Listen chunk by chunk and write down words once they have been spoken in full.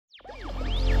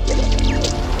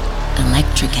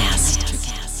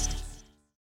Electrocast.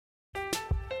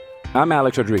 I'm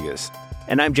Alex Rodriguez.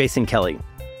 And I'm Jason Kelly.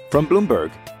 From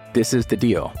Bloomberg, this is The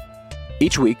Deal.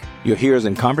 Each week, you'll hear us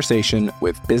in conversation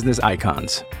with business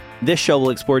icons. This show will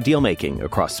explore deal-making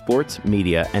across sports,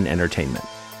 media, and entertainment.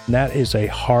 That is a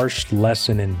harsh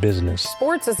lesson in business.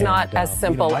 Sports is not as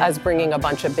simple as bringing a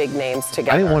bunch of big names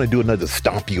together. I didn't want to do another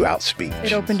stomp you out speech.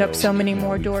 It opened up so many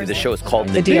more doors. The show is called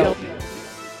The Deal.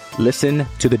 Listen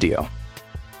to The Deal.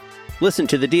 Listen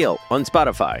to The Deal on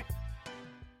Spotify.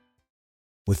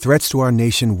 With threats to our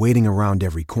nation waiting around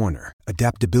every corner,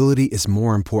 adaptability is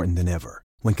more important than ever.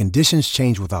 When conditions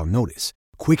change without notice,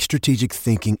 quick strategic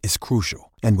thinking is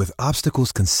crucial. And with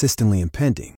obstacles consistently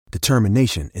impending,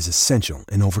 determination is essential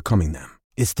in overcoming them.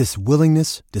 It's this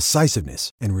willingness, decisiveness,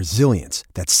 and resilience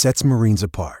that sets Marines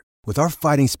apart. With our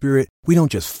fighting spirit, we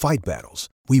don't just fight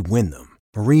battles, we win them.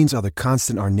 Marines are the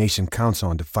constant our nation counts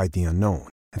on to fight the unknown.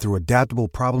 And through adaptable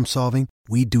problem solving,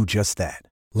 we do just that.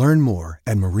 Learn more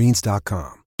at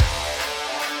marines.com.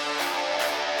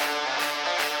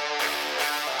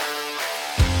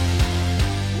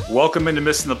 Welcome into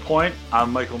Missing the Point.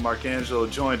 I'm Michael Marcangelo,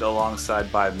 joined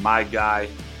alongside by my guy,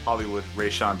 Hollywood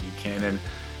Rayshon Buchanan.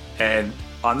 And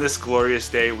on this glorious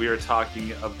day, we are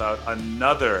talking about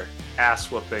another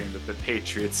ass whooping that the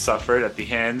Patriots suffered at the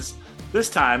hands, this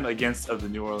time against the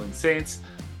New Orleans Saints,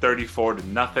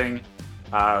 34-0.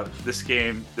 This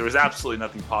game, there was absolutely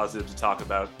nothing positive to talk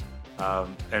about.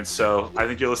 And so I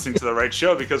think you're listening to the right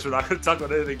show because we're not going to talk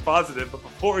about anything positive. But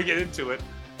before we get into it,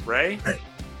 Ray,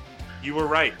 you were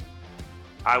right.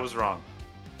 I was wrong.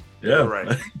 Yeah, you were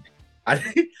right.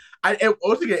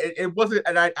 It wasn't,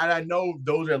 and I know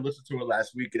those that listened to it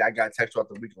last week, and I got text throughout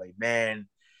the week like, man,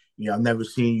 I've never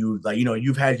seen you like,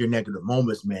 you've had your negative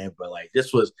moments, man, but like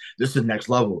this is next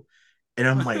level. And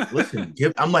I'm like, listen,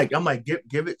 give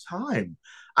it time.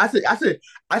 I said,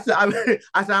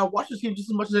 I watched this game just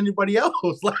as much as anybody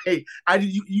else. Like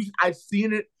I've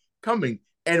seen it coming.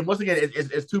 And once again,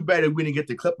 it's too bad that we didn't get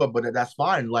the clip up, but that's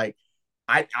fine. Like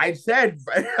I said,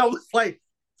 I was like,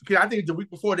 I think the week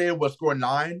before they was scoring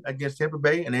 9 against Tampa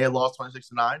Bay, and they had lost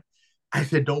 26-9. I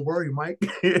said, "Don't worry, Mike.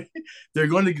 they're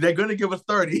going to give us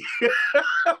 30."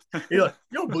 You're like,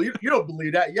 you don't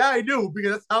believe that? Yeah, I do,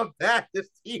 because that's how bad this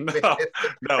team is. No.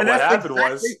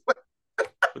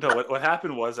 What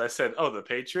happened was I said, "Oh, the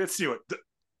Patriots." You went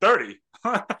 30.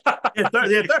 Yeah,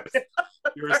 30.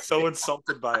 You were so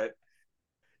insulted by it.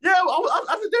 Yeah,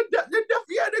 I said they're definitely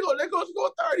they're going to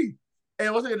score 30.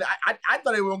 And once again, I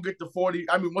thought they were going to get to 40.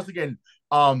 I mean, once again,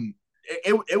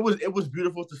 it was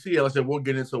beautiful to see. And I said we'll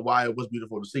get into why it was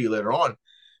beautiful to see later on.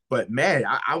 But man,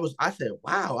 I said,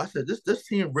 wow. I said this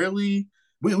team really.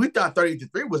 We thought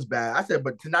 30-3 was bad. I said,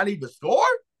 but to not even score.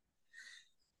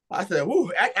 I said,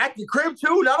 woo, at the crib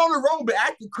too, not on the road, but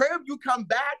at the crib, you come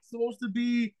back. Supposed to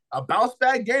be a bounce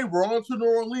back game. We're on to New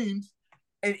Orleans,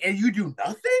 and you do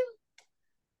nothing.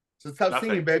 It's a tough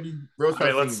scene, baby. Real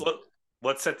tough scene.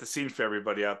 Let's set the scene for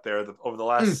everybody out there. Over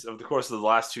the course of the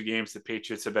last 2 games, the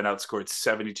Patriots have been outscored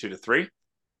 72-3.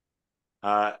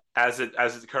 As it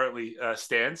currently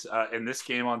stands, in this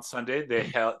game on Sunday, they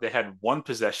had 1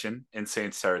 possession in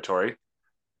Saints territory.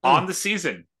 On the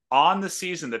season,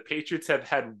 the Patriots have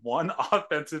had 1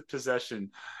 offensive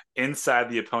possession inside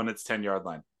the opponent's 10-yard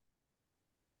line.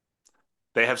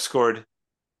 They have scored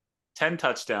 10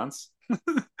 touchdowns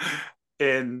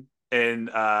in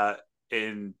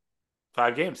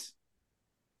 5 games.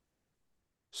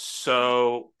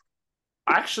 So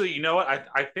actually, you know what?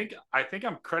 I think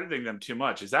I'm crediting them too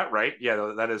much. Is that right?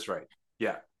 Yeah, that is right.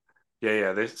 Yeah. They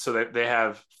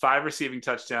have 5 receiving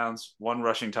touchdowns, 1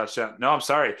 rushing touchdown. No, I'm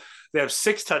sorry. They have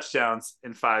 6 touchdowns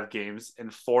in 5 games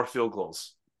and 4 field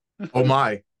goals. Oh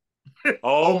my.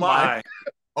 Oh my.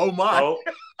 Oh my.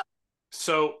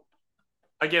 So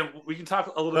again, we can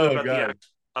talk a little bit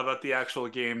about the actual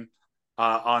game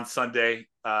on Sunday.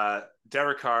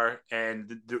 Derek Carr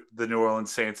and the New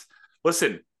Orleans Saints.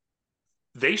 Listen,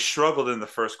 they struggled in the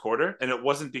first quarter, and it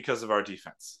wasn't because of our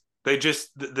defense. They just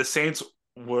the Saints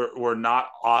were not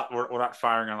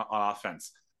firing on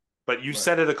offense. But you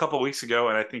said it a couple of weeks ago,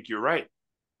 and I think you're right.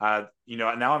 Now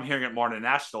I'm hearing it more on a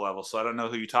national level, so I don't know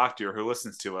who you talk to or who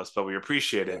listens to us, but we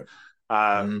appreciate it.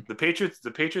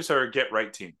 The Patriots are a get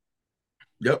right team.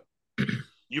 Yep.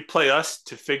 You play us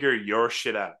to figure your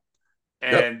shit out.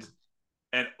 And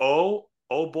oh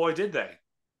boy, did they.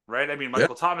 Right? I mean,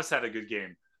 Michael Thomas had a good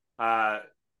game.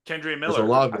 Kendra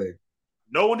Miller.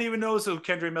 No one even knows who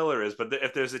Kendra Miller is, but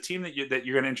if there's a team that you're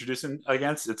going to introduce him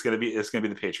against, it's going to be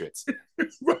the Patriots.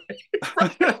 Right.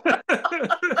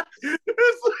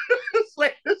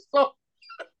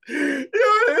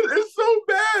 It's so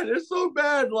bad. It's so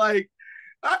bad. Like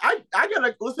I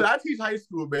gotta listen. I teach high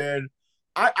school, man.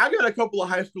 I got a couple of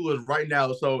high schoolers right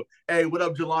now. So hey, what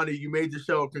up, Jelani? You made the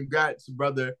show. Congrats,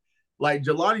 brother. Like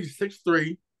Jelani's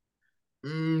 6'3".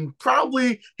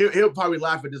 Probably he'll probably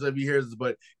laugh at this if he hears this,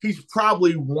 but he's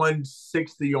probably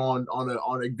 160 on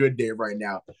a good day right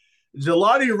now.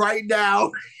 Jelani right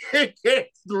now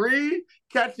gets 3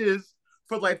 catches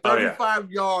for like 35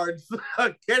 yards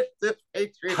against this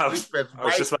Patriots defense. I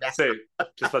was just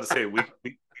about to say we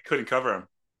couldn't cover him.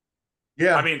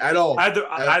 Yeah, I mean, at all. I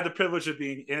had the privilege of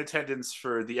being in attendance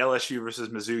for the LSU versus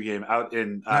Mizzou game out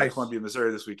in Nice. Columbia,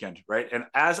 Missouri this weekend, right? And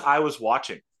as I was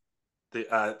watching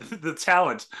the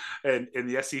talent in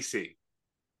the SEC,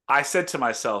 I said to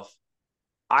myself,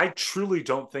 I truly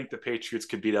don't think the Patriots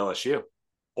could beat LSU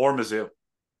or Mizzou.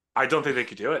 I don't think they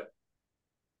could do it.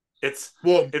 I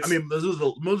mean, Mizzou's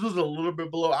a little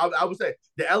bit below. I would say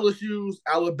the LSU's,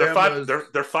 Alabama's.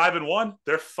 They're 5-1.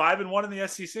 They're 5-1 in the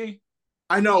SEC.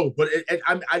 I know, but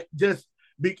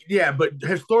but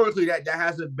historically that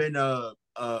hasn't been a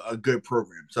good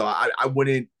program. So I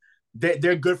wouldn't.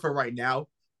 They're good for right now,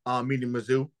 meaning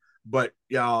Mizzou. But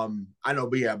I know,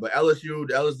 but LSU,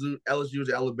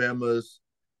 the Alabama's,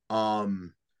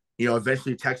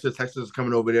 eventually Texas is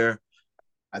coming over there.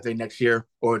 I think next year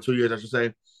or 2 years, I should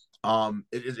say.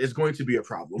 It's going to be a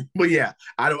problem. But yeah,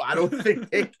 I don't think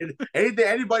they can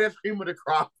anybody that's cream of the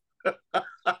crop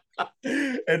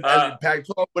and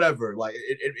Pac-12, whatever. Like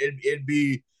it'd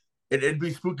be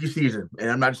spooky season, and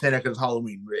I'm not saying that because it's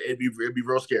Halloween. It'd be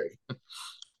real scary.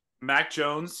 Mac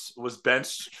Jones was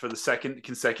benched for the second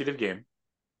consecutive game,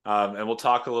 and we'll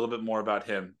talk a little bit more about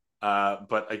him.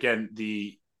 But again,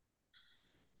 the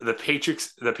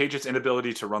Patriots'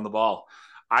 inability to run the ball,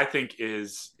 I think,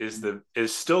 is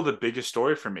still the biggest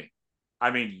story for me.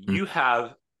 I mean, you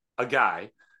have a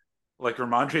guy like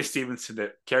Ramondre Stevenson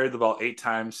that carried the ball 8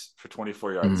 times for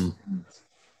 24 yards.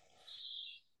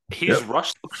 He's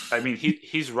rushed. I mean,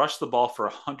 he's rushed the ball for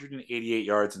 188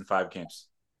 yards in 5 games.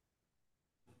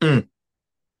 And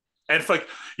it's like,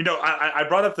 I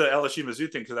brought up the LSU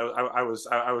Mizzou thing because I was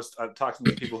talking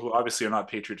to people who obviously are not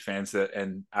Patriot fans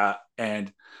and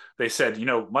they said,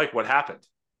 Mike, what happened?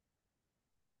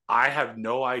 I have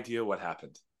no idea what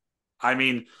happened. I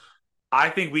mean, I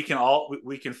think we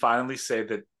can finally say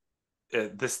that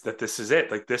this is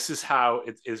it. Like, this is how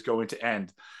it is going to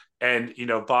end. And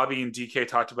Bobby and DK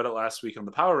talked about it last week on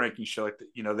the Power Ranking show. Like,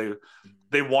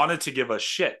 they wanted to give us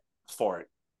shit for it,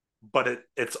 but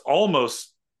it's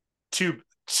almost too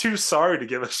sorry to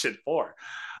give us shit for.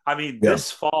 I mean, This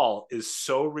fall is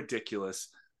so ridiculous.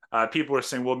 People are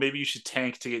saying, well, maybe you should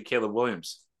tank to get Caleb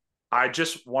Williams. I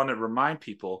just want to remind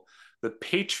people the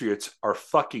Patriots are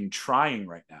fucking trying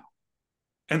right now,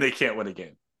 and they can't win a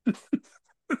game.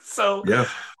 So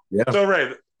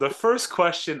Ray, the first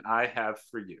question I have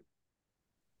for you: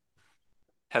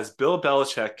 has Bill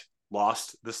Belichick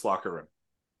lost this locker room?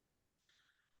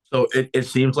 So it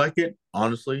seems like it,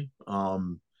 honestly.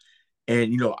 And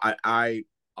I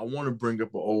want to bring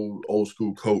up an old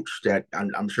school coach that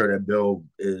I'm sure that Bill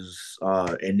is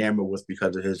enamored with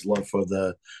because of his love for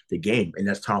the game, and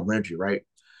that's Tom Landry, right?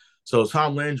 So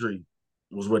Tom Landry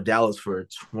was with Dallas for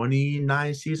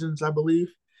 29 seasons, I believe.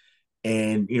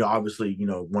 And, obviously,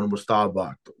 one was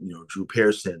Staubach, Drew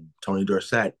Pearson, Tony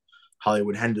Dorsett,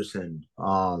 Hollywood Henderson,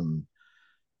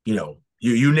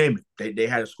 you name it. They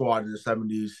had a squad in the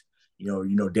 70s.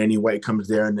 Danny White comes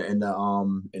there in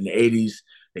the 80s.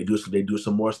 They do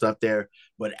some more stuff there.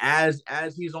 But as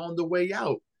he's on the way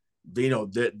out,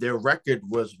 their record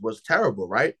was terrible,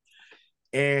 right?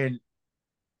 And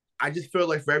I just feel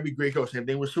like for every great coach, same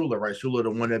thing with Shula, right? Shula,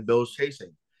 the one that Bill's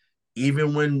chasing.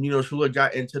 Even when Shula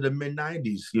got into the mid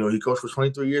 90s, he coached for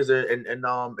 23 years in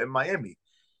Miami.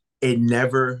 It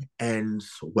never ends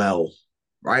well,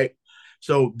 right?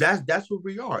 So that's where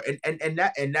we are,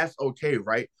 and that's okay,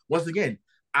 right? Once again,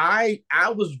 I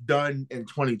was done in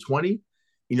 2020,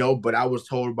 but I was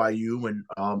told by you and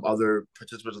other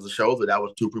participants of the show that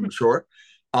was too premature.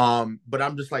 But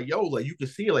I'm just like, like you can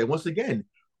see, like once again,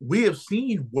 we have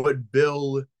seen what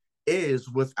Bill is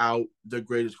without the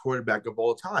greatest quarterback of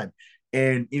all time.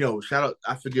 And, shout out,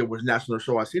 I forget which national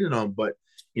show I seen it on, but,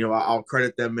 I'll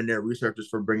credit them and their researchers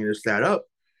for bringing this stat up.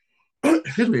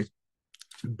 Excuse me.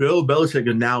 Bill Belichick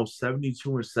is now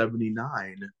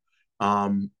 72-79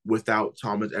 without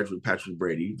Thomas Edward Patrick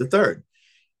Brady III.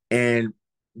 And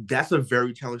that's a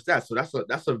very telling stat. So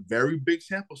that's a very big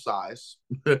sample size.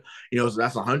 So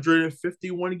that's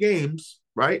 151 games,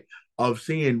 right, of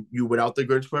seeing you without the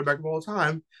greatest quarterback of all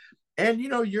time. And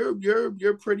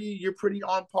you're pretty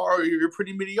on par, or you're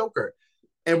pretty mediocre.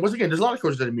 And once again, there's a lot of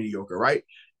coaches that are mediocre, right?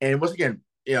 And once again,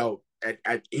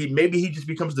 he just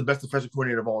becomes the best defensive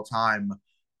coordinator of all time.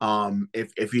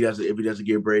 If he doesn't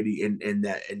get Brady in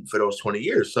for those 20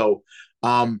 years. So,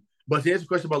 but to answer the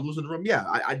question about losing the room, yeah,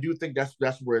 I do think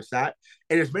that's where it's at,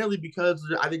 and it's mainly because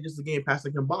I think it's the game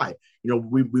passing him by.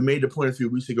 We made the point a few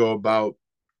weeks ago about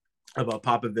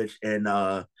Popovich and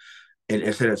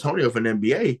San Antonio for an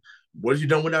NBA. What has he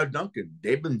done without Duncan?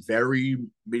 They've been very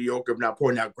mediocre, not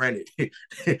poor. Now, granted,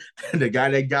 the guy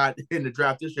they got in the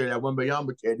draft this year, that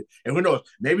Wembanyama kid, and who knows?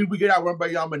 Maybe we get out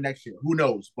Wembanyama next year. Who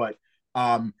knows? But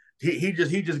he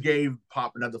just gave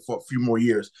Pop another few more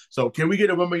years. So can we get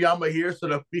a Wembanyama here so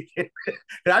that we can?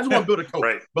 I just want to build a coach.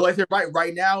 Right. But like I said,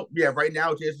 right now, to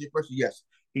answer your question, yes,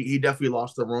 he definitely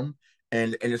lost the room.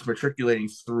 And it's matriculating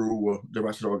through the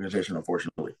rest of the organization,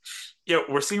 unfortunately. Yeah,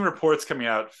 we're seeing reports coming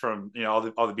out from all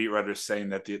the beat writers saying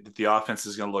that the offense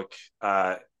is going to look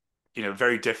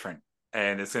very different,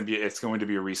 and it's going to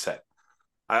be a reset.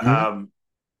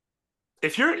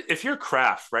 If you're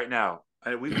Kraft right now,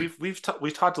 we've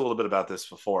talked a little bit about this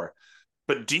before,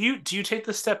 but do you take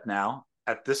the step now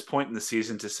at this point in the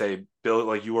season to say, Bill,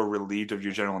 like, you are relieved of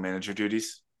your general manager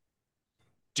duties?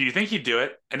 Do you think you'd do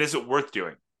it, and is it worth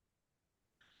doing?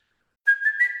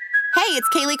 Hey, it's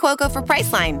Kaylee Cuoco for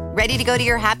Priceline. Ready to go to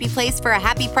your happy place for a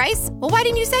happy price? Well, why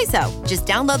didn't you say so? Just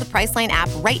download the Priceline app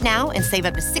right now and save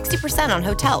up to 60% on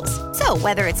hotels. So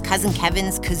whether it's Cousin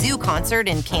Kevin's Kazoo Concert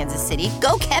in Kansas City,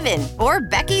 go Kevin, or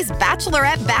Becky's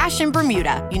Bachelorette Bash in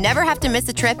Bermuda, you never have to miss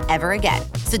a trip ever again.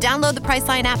 So download the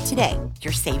Priceline app today.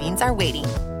 Your savings are waiting.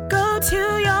 Go to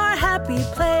your happy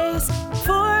place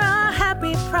for a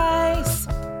happy price.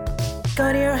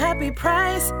 Go to your happy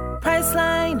price,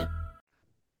 Priceline.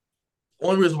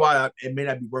 Only reason why it may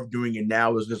not be worth doing it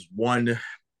now is just one,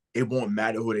 it won't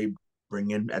matter who they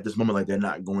bring in at this moment. Like, they're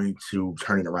not going to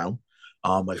turn it around.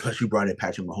 Like, unless you brought in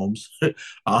Patrick Mahomes.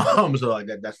 So like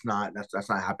that's not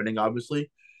happening,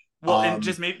 obviously. Well, and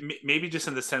just maybe just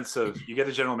in the sense of, you get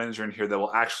a general manager in here that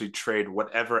will actually trade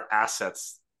whatever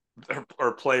assets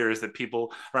or players that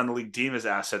people around the league deem as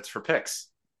assets for picks.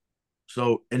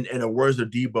 So, in the words of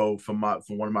Debo from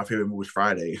one of my favorite movies,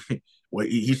 Friday, well,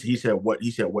 he said what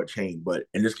chain, but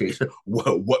in this case,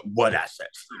 what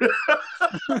assets?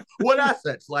 What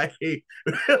assets? Like,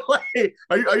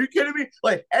 are you kidding me?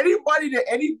 Like, anybody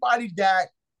that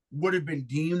would have been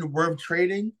deemed worth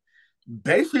trading,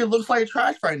 basically it looks like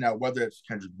trash right now. Whether it's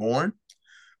Kendrick Bourne,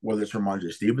 whether it's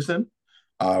Ramondre Stevenson,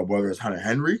 whether it's Hunter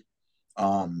Henry,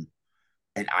 and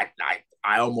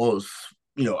I almost,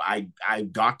 I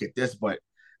gawked at this, but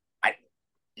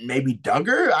maybe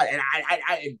Duggar.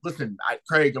 Listen,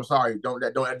 Craig, I'm sorry. Don't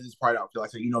edit this part out. Because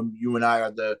I said, you and I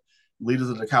are the leaders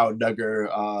of the Kyle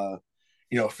Duggar,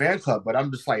 fan club. But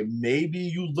I'm just like, maybe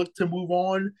you look to move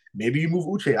on. Maybe you move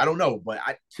Uche. I don't know. But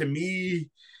to me,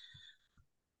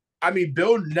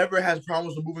 Bill never has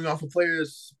problems with moving on for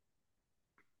players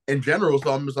in general.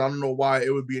 So I don't know why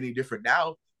it would be any different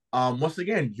now. Once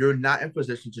again, you're not in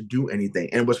position to do anything.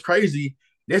 And what's crazy,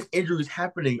 there's injuries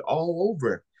happening all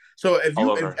over. So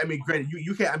granted,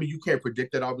 you can't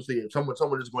predict that, obviously. If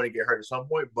someone is going to get hurt at some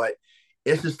point, but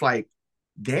it's just like,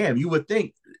 damn, you would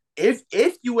think if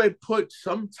you had put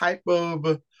some type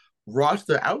of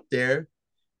roster out there,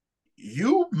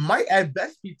 you might at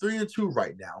best be 3-2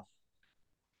 right now.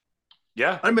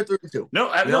 Yeah, I'm at 3-2.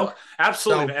 No,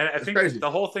 absolutely. So, and I think crazy. the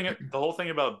whole thing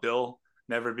about Bill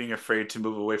never being afraid to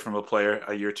move away from a player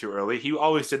a year too early. He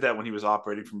always did that when he was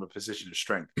operating from a position of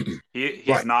strength. He's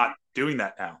right. Not doing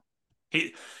that now.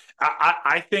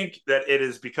 I think that it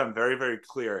has become very, very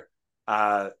clear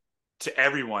to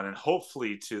everyone, and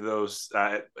hopefully to those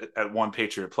at One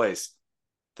Patriot Place,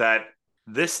 that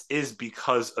this is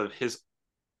because of his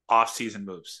off-season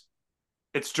moves.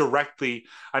 It's directly.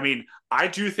 I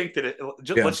do think that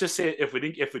let's just say if we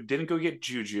didn't go get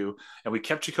Juju and we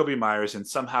kept Jacoby Myers and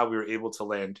somehow we were able to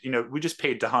land, we just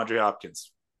paid DeAndre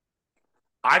Hopkins.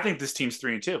 I think this team's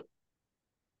 3-2.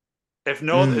 If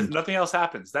nothing else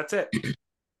happens, that's it.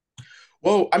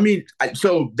 Well,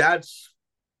 so that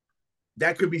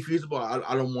could be feasible.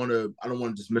 I don't want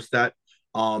to dismiss that.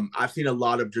 I've seen a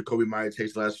lot of Jacoby Myers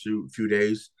takes the last few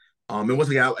days.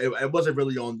 It wasn't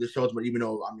really on this show, but even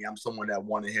though I'm someone that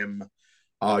wanted him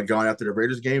going after the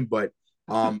Raiders game, but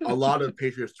a lot of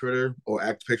Patriots Twitter or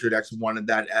Patriot X wanted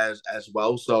that as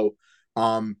well. So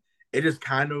it is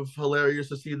kind of hilarious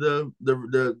to see the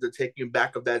taking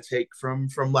back of that take from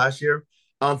last year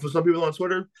for some people on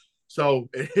Twitter. So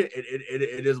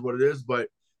it is what it is. But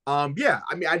I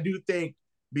do think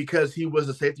because he was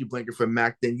a safety blanket for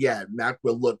Mac, then Mac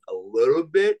will look a little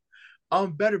bit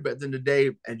better. But at the end of the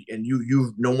day, and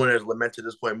no one has lamented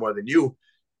this point more than you,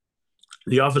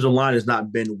 the offensive line has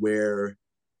not been where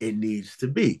it needs to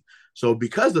be. So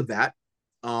because of that,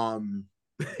 um,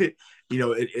 it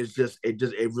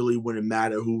really wouldn't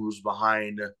matter who was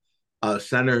behind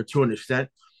center to an extent.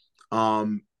 Not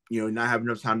having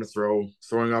enough time to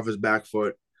throwing off his back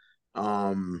foot.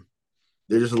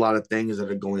 There's just a lot of things that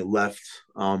are going left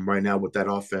right now with that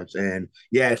offense. And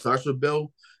yeah, it starts with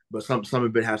Bill, but some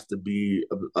of it has to be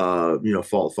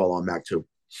fall on Mac too.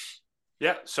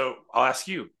 Yeah, so I'll ask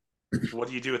you, what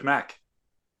do you do with Mac?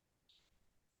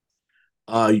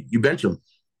 You bench him.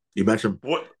 You bench him.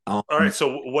 What? All right.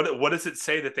 So what does it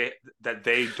say that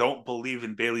they don't believe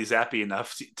in Bailey Zappi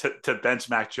enough to bench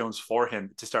Mac Jones for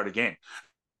him to start a game?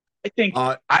 I think.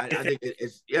 I think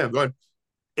it's yeah. Go ahead.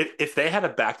 If they had a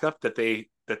backup that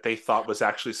they thought was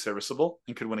actually serviceable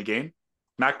and could win a game,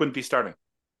 Mac wouldn't be starting.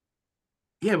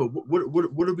 Yeah, but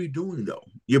what are we doing though?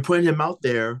 You're putting him out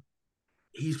there.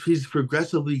 He's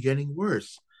progressively getting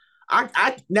worse. I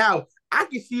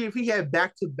can see if he had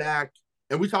back to back,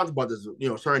 and we talked about this,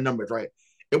 certain numbers, right?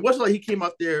 It wasn't like he came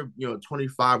out there,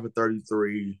 25 or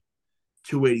 33,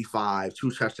 285,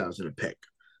 2 touchdowns in a pick.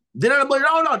 Then I'm like,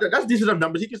 no, that's decent enough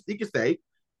numbers. He can stay.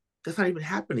 That's not even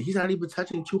happening. He's not even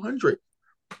touching 200.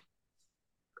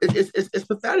 It's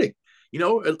pathetic.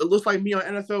 It looks like me on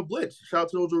NFL Blitz. Shout out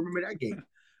to those who remember that game.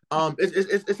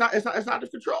 It's not under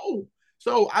control.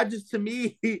 So to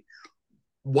me,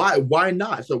 why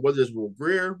not? So whether it's Will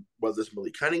Greer, whether it's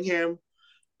Malik Cunningham,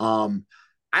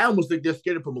 I almost think they're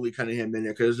scared to put Malik Cunningham in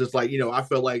there because it's just like I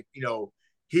feel like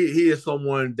he is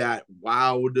someone that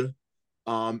wowed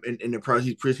in the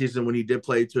preseason when he did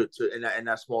play to in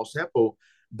that small sample,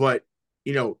 but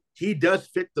he does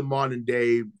fit the modern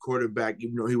day quarterback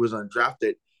even though he was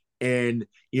undrafted. And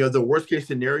the worst case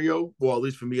scenario, well, at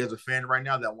least for me as a fan right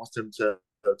now that wants him to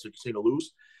continue to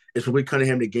lose, is for Malik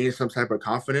Cunningham to gain some type of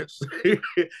confidence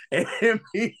and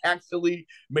he actually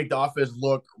make the offense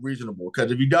look reasonable. Because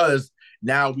if he does,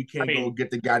 now we can't go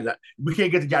get the guy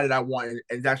that I want, and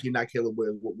it's actually not Caleb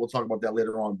Williams. We'll talk about that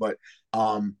later on. But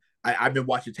I've been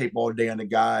watching tape all day on the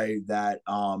guy that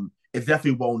is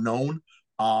definitely well known.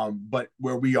 But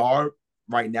where we are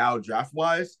right now, draft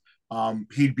wise,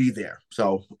 he'd be there.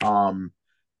 So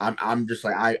I'm just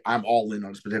like I'm all in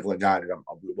on this particular guy that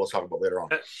we'll talk about later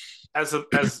on. As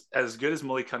good as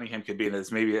Malik Cunningham could be, and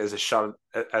as maybe as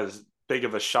big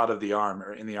of a shot of the arm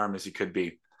or in the arm as he could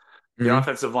be, the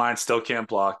offensive line still can't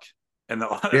block, and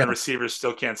the receivers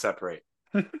still can't separate.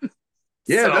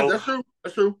 Yeah, so, that's true.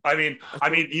 That's true. I mean,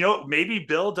 maybe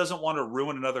Bill doesn't want to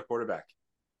ruin another quarterback.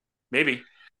 Maybe.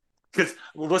 Because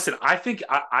listen,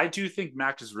 I do think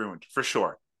Mac is ruined for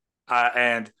sure,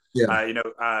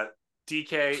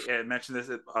 DK mentioned this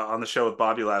on the show with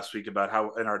Bobby last week about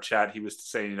how in our chat he was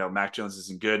saying Mac Jones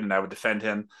isn't good and I would defend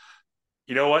him.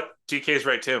 You know what? DK is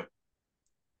right too.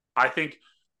 I think,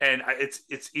 and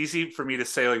it's easy for me to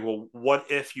say like, well, what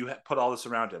if you put all this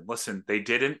around him? Listen, they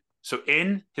didn't. So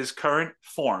in his current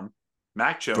form,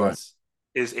 Mac Jones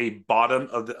is a bottom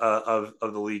of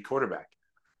the league quarterback.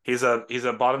 He's a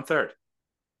bottom third.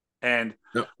 And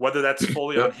whether that's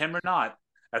fully on him or not,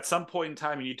 at some point in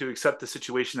time, you need to accept the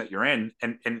situation that you're in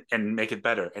and make it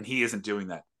better. And he isn't doing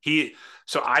that.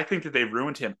 So I think that they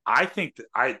ruined him. I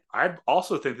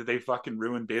also think that they fucking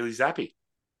ruined Bailey Zappi.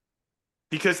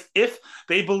 Because if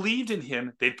they believed in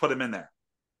him, they'd put him in there.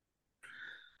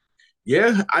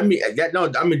 Yeah,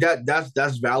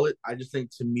 that's valid. I just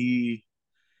think to me,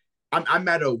 I'm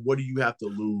at what do you have to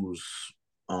lose?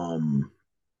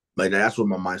 Like that's what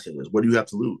my mindset is. What do you have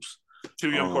to lose?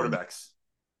 2 young quarterbacks.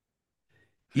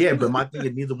 Yeah, but my thing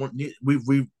is neither one.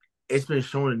 It's been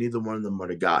shown that neither one of them are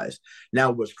the guys.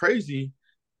 Now, what's crazy,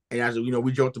 and as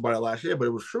we joked about it last year, but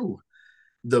it was true.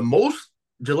 The most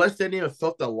Gillette Stadium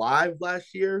felt alive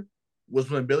last year was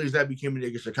when Billy Zappi came in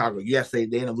against Chicago. Yes, they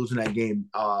ended up losing that game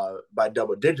by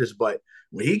double digits, but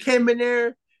when he came in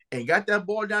there and got that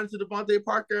ball down to Devontae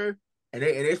Parker and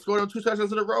they scored on 2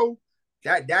 touchdowns in a row,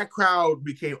 that crowd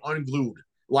became unglued.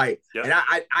 And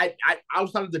I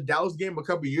outside of the Dallas game a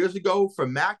couple of years ago for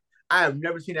Mac, I have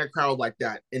never seen that crowd like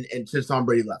that and since Tom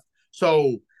Brady left.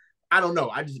 So I don't know.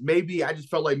 I just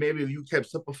felt like maybe if you kept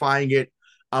simplifying it,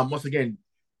 once again,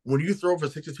 when you throw for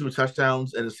 62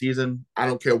 touchdowns in a season, I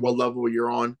don't care what level you're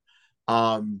on,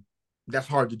 that's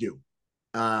hard to do.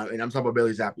 And I'm talking about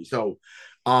Bailey Zappi. So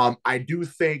I do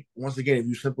think, once again, if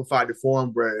you simplify the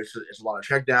form where it's a lot of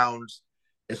checkdowns,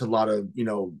 it's a lot of,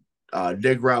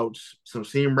 dig routes, some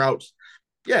seam routes.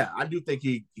 Yeah, I do think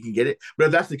he can get it. But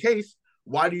if that's the case,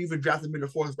 why do you even draft him in the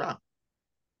 4th round?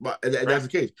 But that's the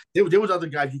case. There was other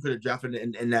guys you could have drafted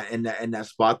in that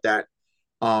spot that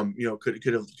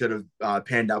could have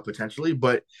panned out potentially.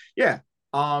 But yeah,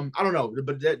 I don't know.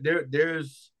 But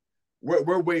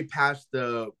we're way past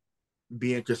the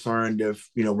being concerned if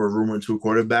we're rumoring two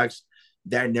quarterbacks.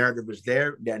 That narrative is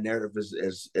there. That narrative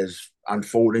is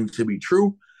unfolding to be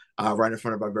true, right in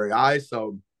front of our very eyes.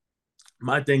 So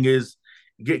my thing is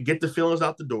get the feelings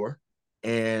out the door,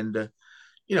 and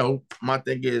my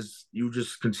thing is you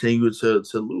just continue to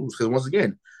lose because once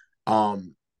again,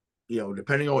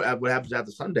 depending on what happens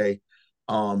after Sunday,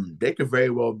 they could very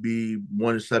well be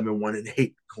 1-7,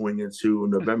 1-8 going into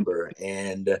November,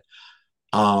 and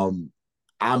I'm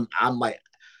like,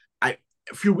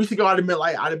 a few weeks ago I'd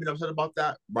have been upset about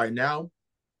that. Right now,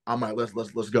 I'm like,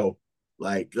 let's go.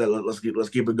 Like let's keep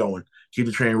it going, keep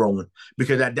the train rolling,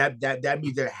 because that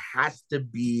means there has to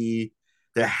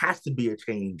be a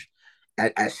change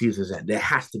at season's end. There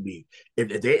has to be.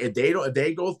 If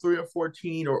they go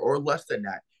 3-14 or less than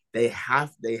that, they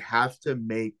have to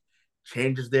make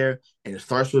changes there, and it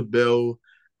starts with Bill.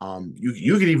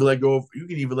 You can even let go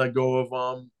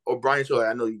of O'Brien. So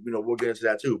I know we'll get into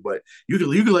that too, but you can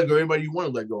let go of anybody you want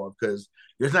to let go of because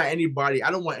there's not anybody.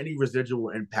 I don't want any residual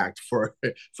impact for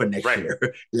next year.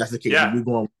 That's the case. Yeah. We're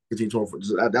going to continue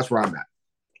to that's where I'm at.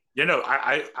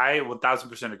 I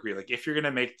 1000% agree. Like if you're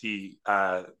gonna make the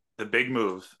big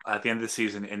move at the end of the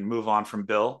season and move on from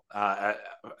Bill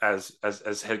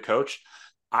as head coach,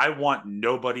 I want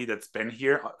nobody that's been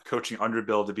here coaching under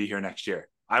Bill to be here next year.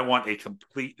 I want a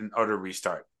complete and utter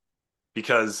restart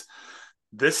because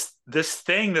this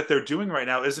thing that they're doing right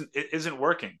now isn't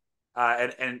working,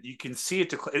 and you can see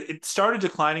it started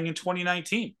declining in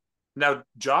 2019. Now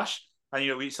Josh,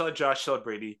 we saw Josh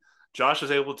Brady. Josh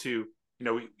was able to,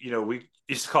 we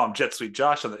used to call him Jet Sweep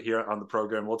Josh here on the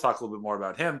program. We'll talk a little bit more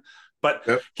about him, but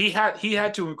yep. he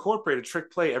had to incorporate a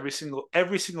trick play every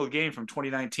single game from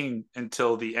 2019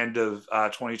 until the end of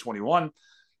 2021.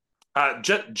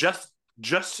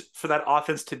 Just for that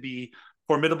offense to be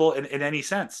formidable in any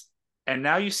sense. And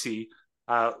now you see,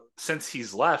 since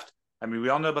he's left, we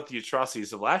all know about the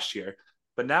atrocities of last year,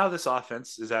 but now this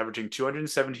offense is averaging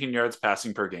 217 yards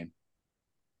passing per game,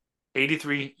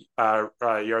 83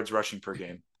 yards rushing per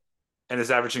game, and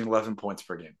is averaging 11 points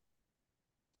per game.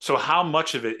 So how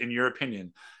much of it, in your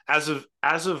opinion, as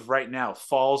of right now,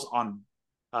 falls on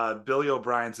Billy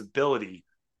O'Brien's ability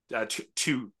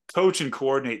to coach and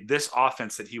coordinate this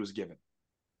offense that he was given?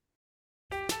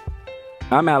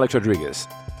 I'm Alex Rodriguez.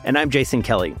 And I'm Jason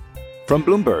Kelly. From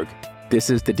Bloomberg, this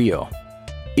is The Deal.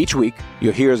 Each week,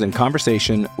 you'll hear us in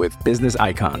conversation with business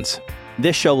icons.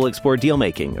 This show will explore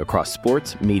deal-making across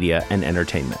sports, media, and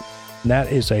entertainment. That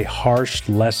is a harsh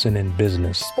lesson in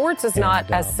business. Sports is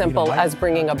not as simple as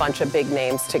bringing a bunch of big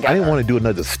names together. I didn't want to do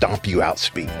another stomp you out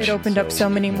speech. It opened up so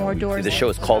many more doors. The show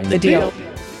is called The Deal.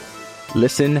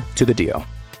 Listen to The Deal.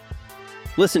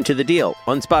 Listen to The Deal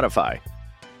on Spotify.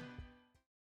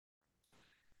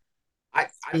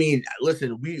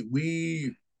 Listen,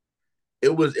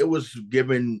 it was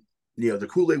given, the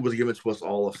Kool-Aid was given to us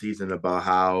all of season about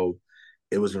how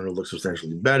it was going to look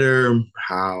substantially better,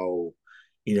 how,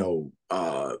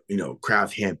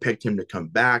 Kraft handpicked him to come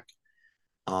back.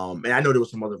 And I know there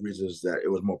was some other reasons that it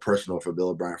was more personal for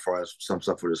Bill O'Brien, as far as some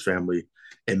stuff with his family.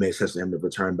 It made sense to him to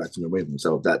return back to New England.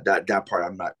 So that part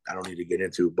I don't need to get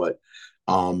into, but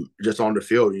just on the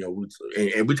field,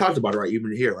 and we talked about it, right?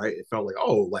 Even here, right? It felt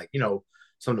like,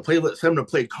 some of the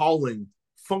play calling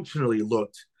functionally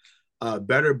looked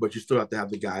better, but you still have to have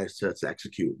the guys to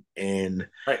execute, and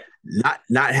right.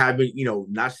 not having,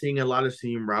 not seeing a lot of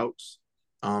seam routes.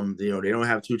 They don't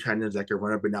have two tight ends that can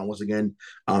run up and down. Once again,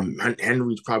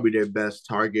 Henry's probably their best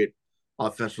target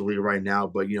offensively right now,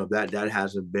 but that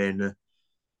hasn't been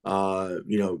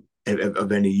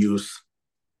of any use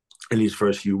in these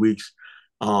first few weeks.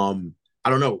 I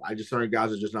don't know. I just certain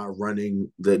guys are just not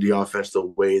running the offense the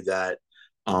way that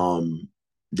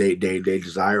they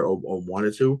desire or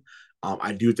wanted to.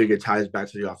 I do think it ties back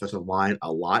to the offensive line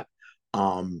a lot.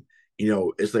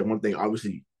 It's like one thing,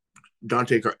 obviously,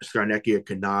 Dante Scarnecchia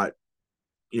could not,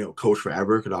 coach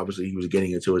forever because obviously he was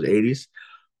getting into his 80s.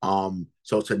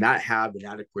 So to not have an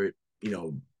adequate,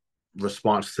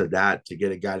 response to that, to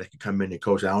get a guy that can come in and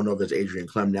coach, I don't know if it's Adrian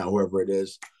Clem now, whoever it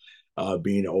is,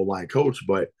 being an O-line coach,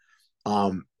 but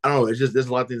I don't know. It's just there's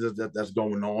a lot of things that's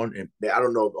going on, and I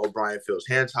don't know if O'Brien feels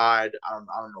hands tied. I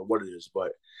don't know what it is,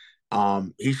 but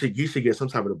he should get some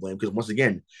type of the blame because once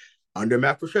again, under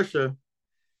Matt Patricia,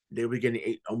 they were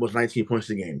getting almost 19 points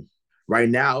a game. Right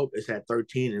now, it's at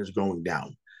 13 and it's going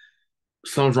down.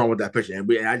 Something's wrong with that picture.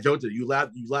 And I joked that you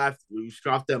laughed, you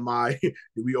scoffed at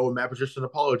we owe Matt Patricia an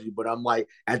apology. But I'm like,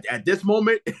 at this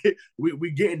moment,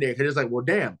 we getting there because it's like, well,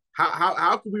 damn,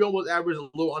 how could we almost average a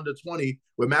little under 20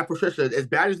 with Matt Patricia? As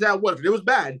bad as that was, it was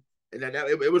bad, and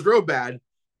it was real bad.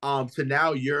 So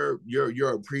now you're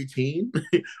a preteen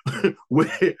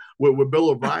with Bill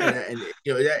O'Brien, and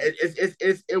you know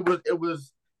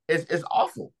it's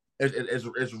awful.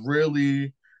 It's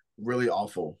really really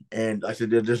awful, and like I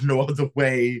said there's no other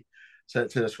way to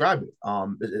describe it.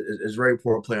 It's very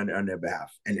poor play on their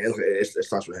behalf, and it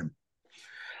starts with him.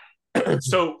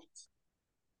 So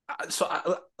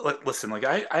listen, like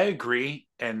I agree,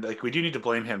 and like we do need to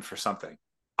blame him for something.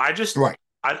 I just right.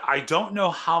 I don't know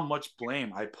how much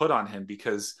blame I put on him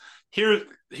because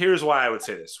here's why I would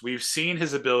say this. We've seen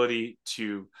his ability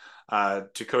to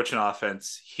coach an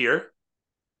offense here,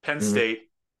 Penn State,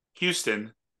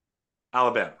 Houston,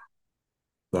 Alabama.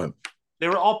 But they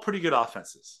were all pretty good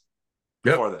offenses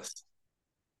before this.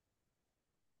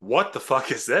 What the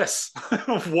fuck is this?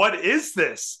 What is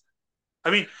this?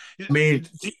 Do you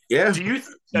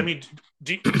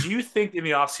think in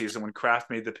the offseason when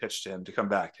Kraft made the pitch to him to come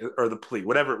back, or the plea,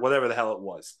 whatever the hell it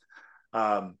was,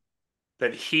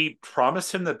 that he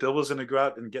promised him that Bill was going to go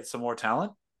out and get some more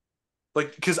talent?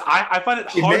 Like, because I find it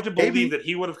hard to believe that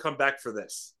he would have come back for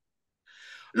this.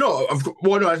 No,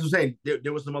 no, as I'm saying,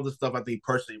 there was some other stuff I think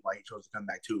personally why he chose to come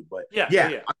back too. But yeah.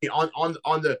 I mean,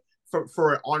 on the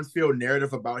for an on-field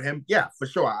narrative about him, yeah, for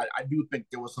sure. I do think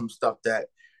there was some stuff that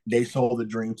they sold the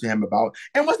dream to him about.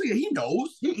 And once again, he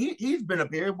knows he's been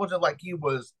up here. It wasn't like he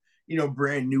was,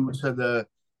 brand new to the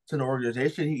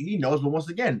organization. He knows, but once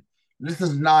again, this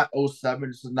is not 07,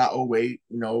 this is not 08,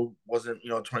 wasn't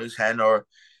 2010 or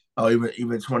even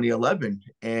 2011.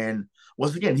 And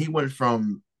once again, he went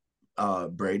from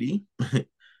Brady, then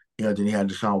he had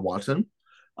Deshaun Watson.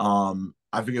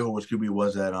 I forget who his QB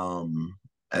was at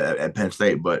Penn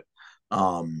State, but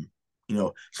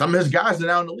some of his guys are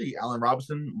now in the league. Allen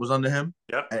Robinson was under him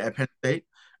at Penn State.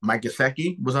 Mike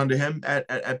Gesicki was under him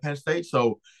at Penn State.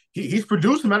 So he's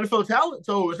produced some NFL talent.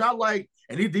 So it's not like,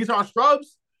 and these aren't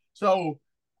scrubs. So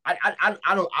I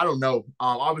don't know.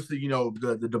 Obviously,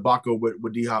 the debacle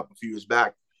with D-Hop a few years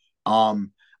back.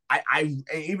 I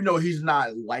even though he's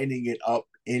not lighting it up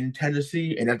in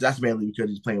Tennessee, and that's mainly because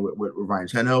he's playing with Ryan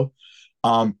Tannehill.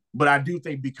 But I do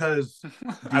think because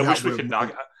I wish we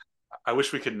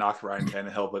could knock Ryan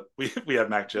Tannehill, but we have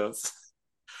Mac Jones.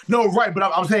 No, right, but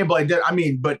I'm saying, but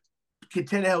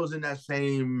Tannehill is in that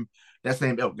same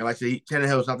ilk. And like I say,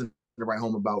 Tannehill is nothing to write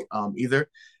home about either.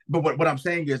 But what I'm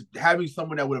saying is having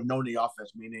someone that would have known the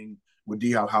offense, meaning with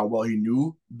D how well he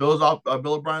knew Bill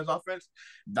O'Brien's offense,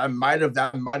 that might have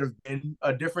been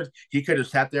a difference. He could have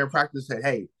sat there and practiced and said,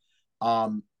 hey,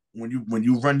 when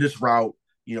you run this route,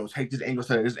 take this angle,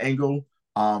 set this angle,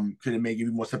 could it give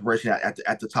you more separation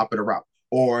at the top of the route?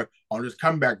 Or on this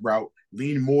comeback route,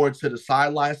 lean more to the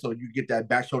sideline so you get that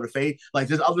back shoulder fade. Like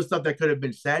there's other stuff that could have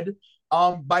been said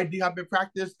by D-Hop in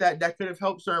practice that could have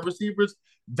helped certain receivers.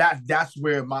 That's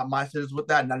where my mindset is with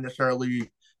that, not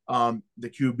necessarily the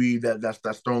QB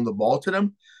that's throwing the ball to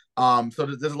them. So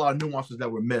there's a lot of nuances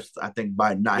that were missed, I think,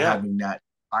 by not having that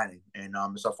signing, and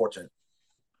it's unfortunate.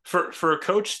 For a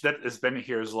coach that has been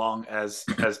here as long as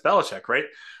Belichick, right?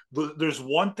 There's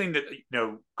one thing that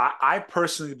I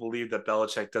personally believe that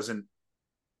Belichick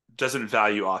doesn't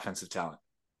value offensive talent.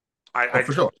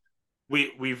 For sure.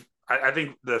 I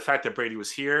think the fact that Brady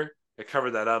was here, it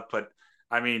covered that up. But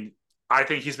I mean, I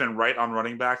think he's been right on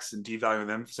running backs and devaluing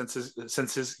them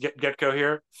since his get-go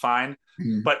here. Fine,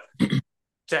 but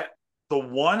the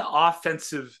one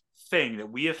offensive thing that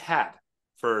we have had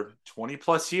for 20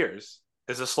 plus years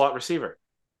is a slot receiver.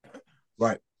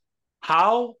 Right.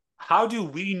 How do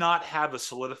we not have a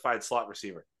solidified slot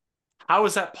receiver? How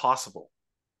is that possible?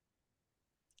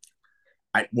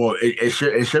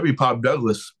 It should be Pop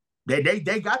Douglas. They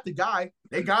got the guy.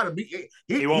 They got him.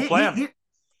 He won't play him.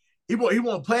 He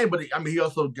won't play, but he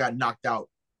also got knocked out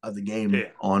of the game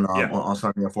on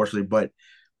Sunday, unfortunately. But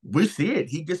we see it.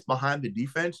 He gets behind the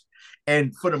defense,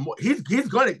 and for the he's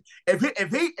gonna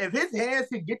if his hands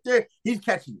can get there, he's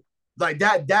catching it like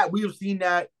that. That we have seen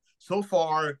that so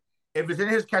far. If it's in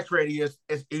his catch radius,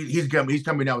 he's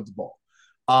coming down with the ball.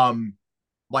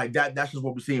 Like that. That's just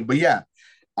what we're seeing. But yeah.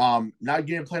 Not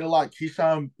getting played a lot.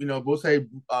 Keyshawn, Bousse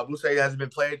hasn't been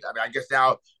played. I mean, I guess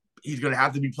now he's going to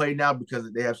have to be played now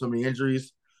because they have so many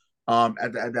injuries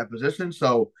at that position.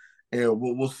 So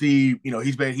we'll see.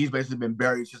 He's basically been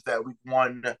buried since that week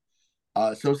one.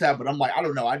 So sad, but I'm like, I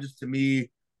don't know. To me,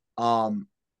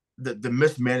 the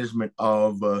mismanagement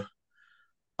of the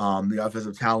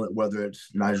offensive talent, whether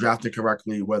it's not drafted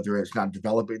correctly, whether it's not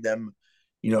developing them,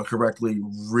 correctly,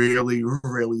 really,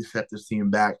 really set this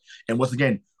team back. And once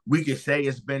again, we could say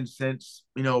it's been since,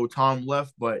 Tom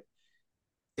left, but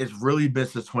it's really been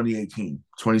since 2018,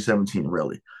 2017,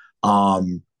 really.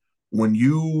 When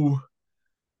you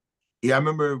Yeah, I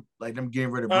remember like them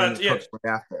getting rid of Brandon Yeah. Cooks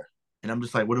right after, and I'm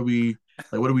just like, what are we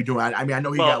doing? I mean, I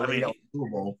know he Well, got I laid mean, out in the Super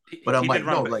Bowl, but I'm like,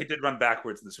 no, he like, did run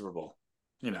backwards in the Super Bowl.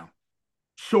 You know,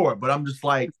 sure, but I'm just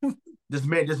like, this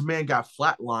man got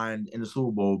flatlined in the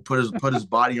Super Bowl, put his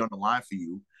body on the line for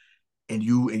you, and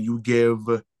you give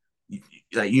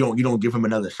like you don't give him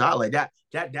another shot like that.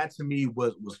 That to me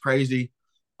was crazy.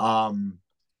 I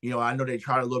know they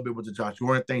tried a little bit with the Josh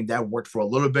Gordon thing that worked for a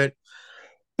little bit.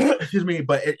 Excuse me,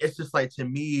 but it's just like to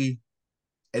me,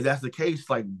 if that's the case,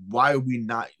 like why are we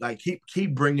not like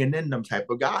keep bringing in them type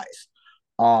of guys?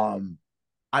 Um,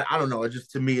 I don't know. It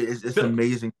just to me, it's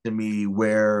amazing to me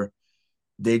where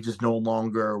they just no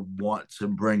longer want to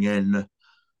bring in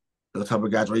those type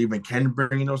of guys, or even can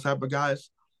bring in those type of guys.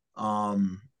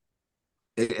 Um,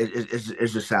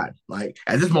 it's just sad. Like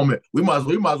at this moment, we might as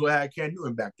well have Cam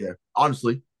Newton back there.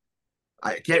 Honestly,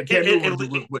 I can't Newton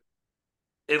was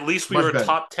at least we much were a better.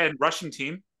 top 10 rushing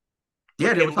team.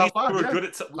 Yeah, they were top five. We were Yeah. good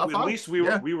at. At least we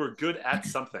were good at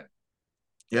something.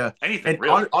 Yeah, anything. And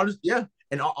really.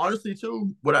 Honestly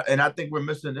too, I think we're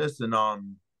missing this, and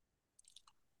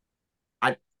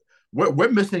we're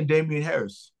missing Damian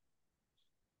Harris.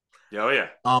 Oh yeah.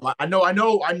 I know.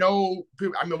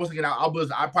 People, I mean, once again, I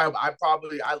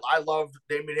loved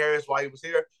Damian Harris while he was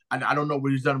here. I don't know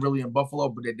what he's done really in Buffalo,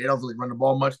 but they don't really run the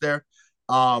ball much there.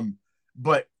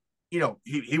 But he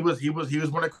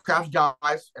was one of Kraft's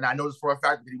guys, and I know this for a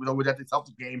fact that he was always at the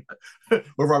Celtics game with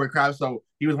Robert Kraft. So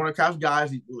he was one of Kraft's guys.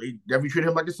 He definitely treated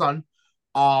him like a son.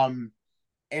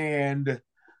 And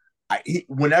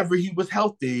whenever he was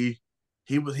healthy,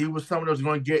 he was someone that was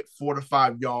going to get 4 to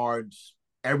 5 yards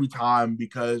every time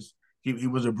because he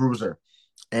was a bruiser,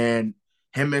 and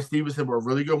him and Stevenson were a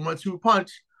really good 1-2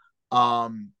 punch.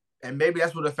 And maybe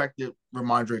that's what affected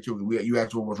Ramondre too. You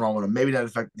asked what was wrong with him. Maybe that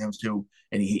affected him too,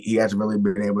 and he hasn't really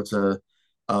been able to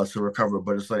recover.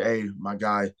 But it's like, hey, my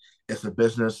guy, it's a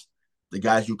business. The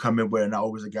guys you come in with are not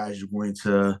always the guys you're going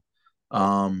to,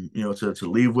 to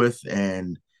leave with,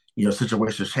 and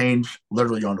situations change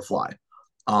literally on the fly.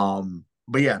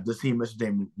 But yeah, this team misses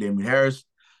Damian Harris.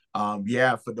 For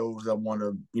those that want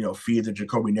to, feed the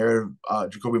Jacoby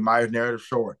Myers narrative,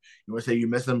 sure. You want to say you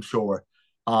miss him, sure.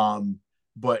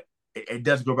 But it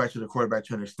does go back to the quarterback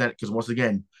to an extent, because once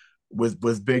again,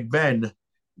 with Big Ben,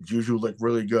 Juju looked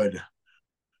really good.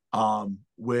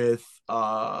 With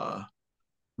Mahomes,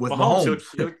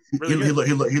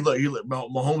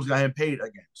 Mahomes got him paid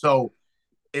again. So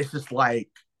it's just like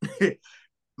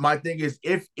my thing is,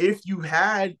 if you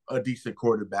had a decent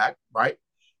quarterback, right?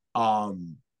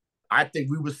 I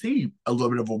think we would see a little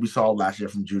bit of what we saw last year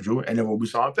from Juju, and then what we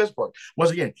saw in Pittsburgh.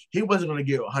 Once again, he wasn't going to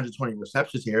get 120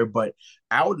 receptions here, but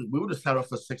we would have settled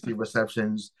for 60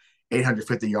 receptions,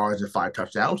 850 yards, and 5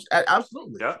 touchdowns.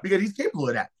 Absolutely, yeah. Because he's capable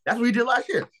of that. That's what he did last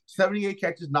year: 78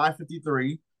 catches,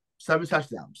 953, 7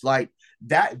 touchdowns. Like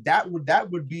that would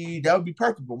be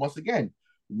perfect. But once again,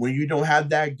 when you don't have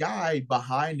that guy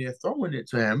behind there throwing it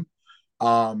to him,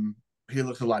 he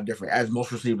looks a lot different, as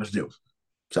most receivers do.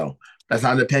 So that's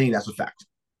not an opinion; that's a fact.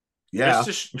 Yeah.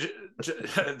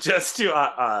 Just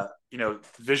to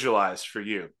visualize for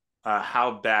you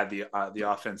how bad the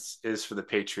offense is for the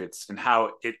Patriots, and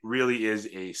how it really is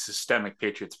a systemic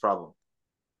Patriots problem.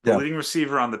 The leading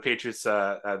receiver on the Patriots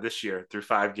this year through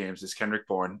 5 games is Kendrick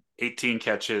Bourne, 18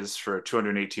 catches for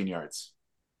 218 yards.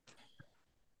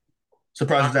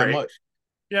 Surprised that much.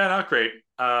 Yeah, not great.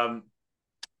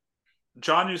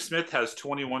 Jonnu Smith has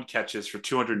 21 catches for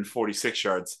 246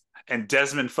 yards, and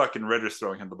Desmond fucking Ritter's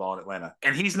throwing him the ball in Atlanta.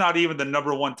 And he's not even the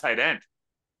number 1 tight end.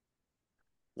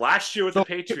 Last year with the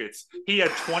Patriots, he had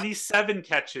 27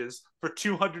 catches for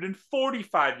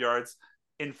 245 yards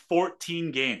in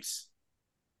 14 games.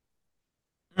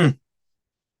 It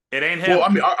ain't him. Well, I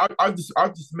mean,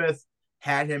 Arthur Smith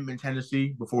had him in Tennessee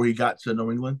before he got to New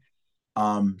England.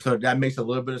 So that makes a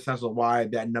little bit of sense of why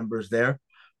that number is there.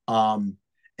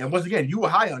 And once again, you were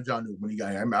high on Jonnu when he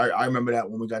got here. I remember that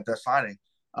when we got that signing.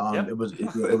 It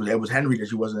was Henry that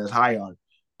she wasn't as high on.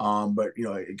 But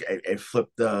it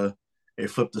flipped the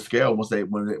scale once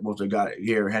they got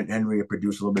here. Henry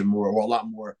produced a little bit more, or a lot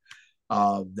more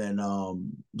than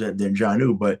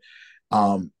Jonnu. But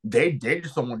they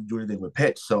just don't want to do anything with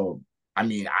Pitts. So I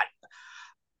mean,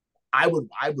 I would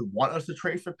want us to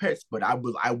trade for Pitts, but I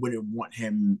wouldn't want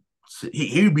him.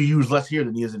 He would be used less here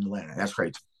than he is in Atlanta. That's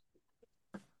crazy.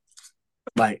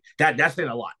 Like that's saying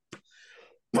a lot.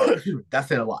 That's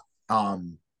saying a lot.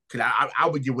 Because I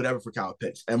would give whatever for Kyle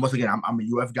Pitts. And once again, I'm a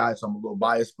UF guy, so I'm a little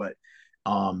biased, but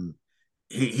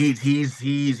he is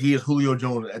Julio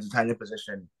Jones at the tight end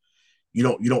position.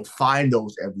 You don't find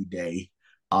those every day.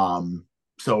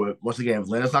 So once again, if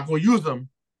Atlanta's not going to use them,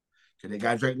 They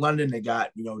got Drake London. They got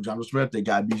John Smith. They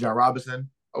got Bijan Robinson.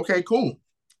 Okay, cool.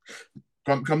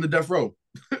 Come to death row.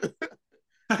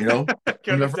 Come to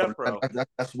death row.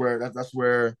 That's where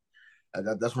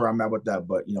I'm at with that.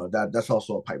 But that's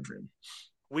also a pipe dream.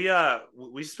 We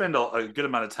spend a good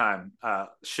amount of time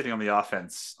shitting on the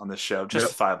offense on this show,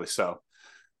 justifiably so.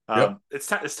 It's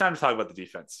time to talk about the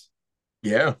defense.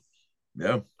 Yeah.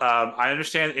 I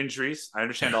understand injuries. I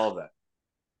understand all of that.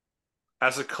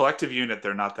 As a collective unit,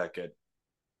 they're not that good.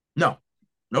 Nope,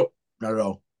 not at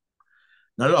all.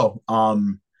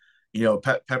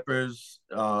 Peppers,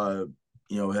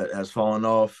 has fallen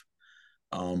off.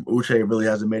 Uche really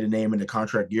hasn't made a name in the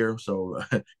contract year, so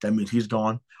that means he's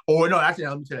gone. Oh no, actually,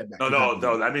 let me say that back. No,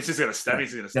 that means he's gonna stay.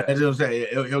 That's what I'm saying.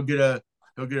 He'll get a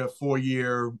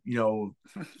 4-year,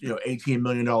 $18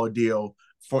 million deal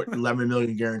for $11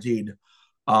 million guaranteed.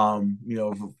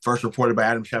 First reported by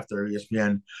Adam Schefter,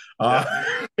 ESPN.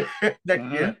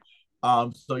 Next year.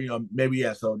 So maybe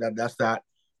so that's that.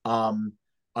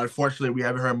 Unfortunately, we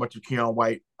haven't heard much of Keon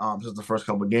White since the first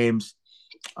couple of games.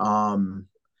 We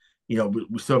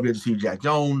still get to see Jack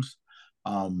Jones.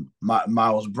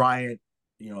 Miles Bryant,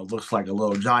 looks like a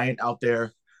little giant out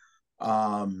there.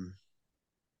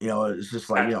 It's just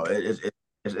like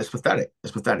it's pathetic.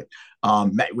 It's pathetic.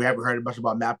 We haven't heard much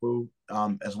about Mapu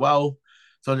as well.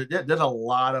 So there's a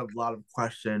lot of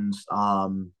questions,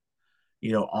 on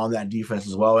that defense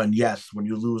as well. And yes, when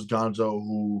you lose Gonzo,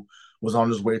 who was on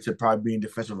his way to probably being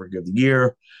defensive rookie of the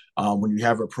year, when you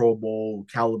have a Pro Bowl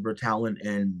caliber talent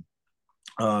and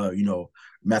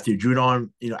Matthew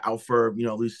Judon, out for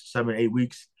at least 7-8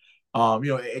 weeks,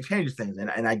 it changes things,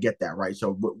 and I get that, right?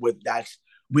 So with that,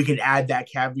 we can add that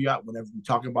caveat whenever we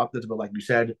talk about this. But like you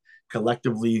said,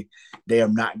 collectively, they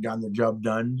have not gotten the job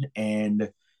done,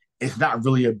 and it's not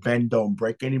really a bend don't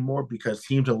break anymore because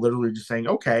teams are literally just saying,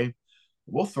 okay,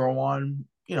 we'll throw on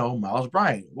Miles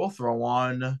Bryant, we'll throw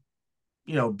on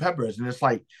Peppers, and it's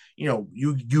like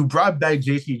you brought back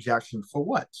J.C. Jackson for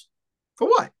what?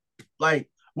 Like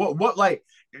what like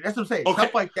that's what I'm saying. Okay.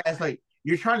 Stuff like that. It's like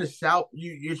you're trying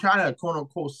to quote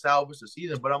unquote salvage the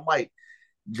season, but I'm like,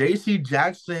 J.C.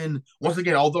 Jackson, once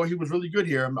again, although he was really good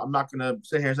here, I'm not gonna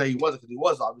sit here and say he wasn't, because he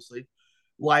was, obviously.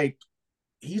 Like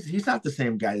he's not the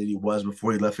same guy that he was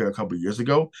before he left here a couple of years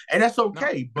ago, and that's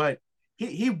okay. No. But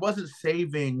he wasn't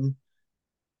saving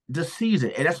the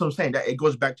season, and that's what I'm saying. That it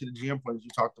goes back to the GM points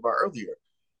you talked about earlier.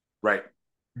 Right.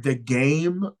 The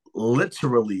game,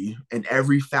 literally in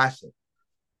every facet,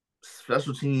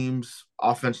 special teams,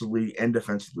 offensively and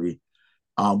defensively,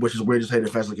 which is weird to say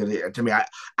defensively, because to me,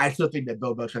 I still think that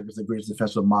Bill Belichick is the greatest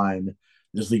defensive mind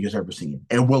this league has ever seen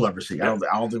and will ever see. Yeah.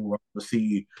 I don't think we'll ever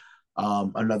see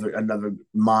another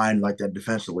mind like that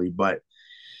defensively, but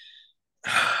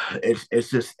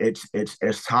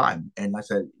it's time. And like I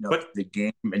said, the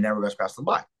game, it never goes past them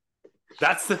by.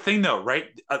 That's the thing, though, right?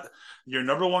 Your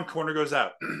number one corner goes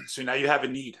out, so now you have a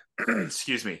need.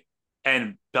 Excuse me.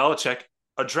 And Belichick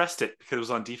addressed it because it was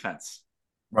on defense.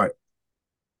 Right.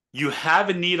 You have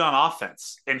a need on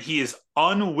offense, and he is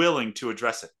unwilling to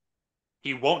address it.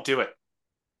 He won't do it.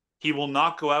 He will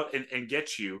not go out and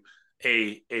get you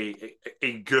a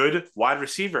good wide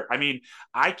receiver. I mean,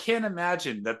 I can't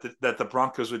imagine that the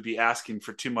Broncos would be asking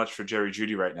for too much for Jerry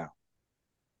Jeudy right now.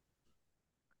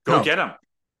 Get him.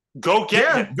 Go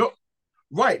get him. Go.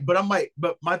 Right, but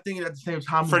but my thing at the same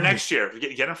time for next year,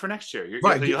 get him for next year.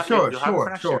 Sure.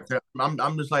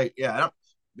 I'm just like,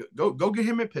 go get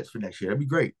him in Pitts for next year. That'd be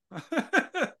great.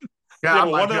 I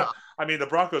mean, the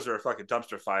Broncos are a fucking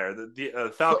dumpster fire.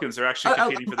 The Falcons are actually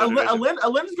competing for the division.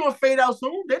 Atlanta's going to fade out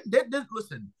soon.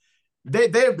 Listen, they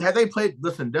played.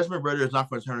 Listen, Desmond Ridder is not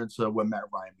going to turn into what Matt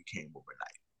Ryan became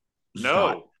overnight.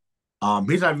 No.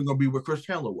 He's not even going to be where Chris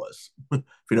Chandler was. For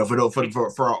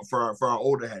our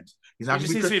older heads, he's not. He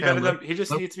just needs to be better than. He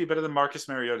just needs to be better than Marcus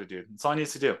Mariota, dude. That's all he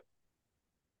needs to do.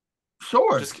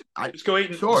 Sure. Just go 8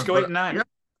 and 9. Yeah.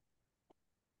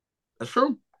 That's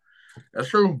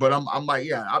true. But I'm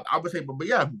like, I would say, but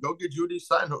go get Jeudy,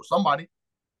 somebody.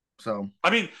 So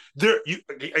I mean,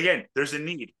 there's a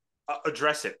need.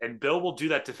 Address it, and Bill will do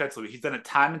that defensively. He's done it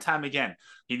time and time again.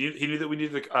 He knew that we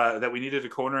needed a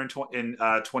corner in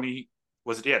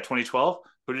 2012.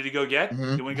 Who did he go get?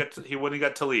 Mm-hmm. He wouldn't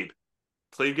get Talib.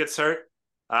 Talib gets hurt,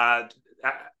 and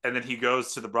then he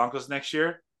goes to the Broncos next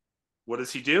year. What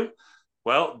does he do?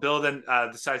 Well, Bill then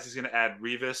decides he's going to add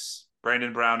Revis,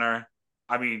 Brandon Browner.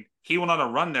 I mean, he went on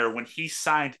a run there when he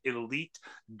signed elite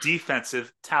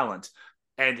defensive talent,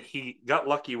 and he got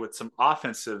lucky with some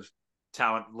offensive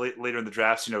talent later in the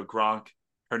drafts, Gronk,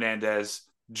 Hernandez,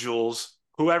 Jules,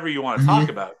 whoever you want to talk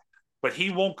about. But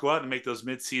he won't go out and make those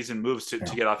mid-season moves to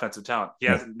get offensive talent. He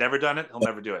has never done it. He'll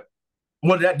never do it.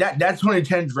 Well, that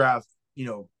 2010 draft,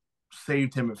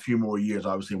 saved him a few more years.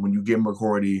 Obviously, when you get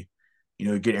McCourty,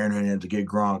 you get Aaron Hernandez, to get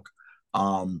Gronk.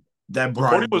 That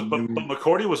brought in but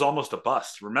McCourty was almost a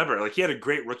bust. Remember, like he had a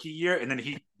great rookie year, and then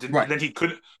he didn't. Right. Then he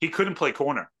couldn't play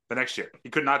corner the next year. He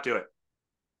could not do it.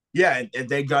 Yeah, and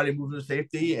they got him moved to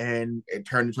safety, and it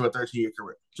turned into a 13-year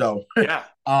career. So yeah,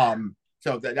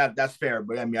 so that's fair.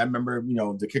 But I mean, I remember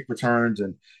the kick returns,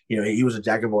 and he was a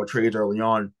jack of all trades early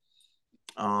on.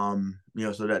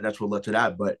 So that's what led to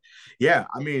that. But yeah,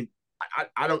 I mean,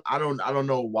 I don't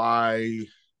know why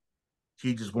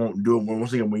he just won't do it.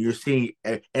 Once again, when you're seeing,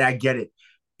 and I get it,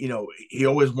 he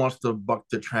always wants to buck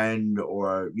the trend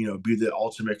or be the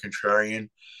ultimate contrarian,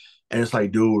 and it's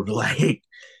like, dude, like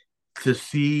to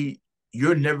see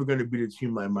you're never going to beat a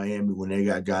team like Miami when they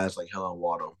got guys like Helen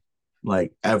Waddle,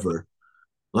 like ever.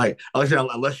 Like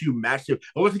unless you match it.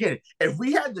 But once again, if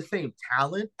we had the same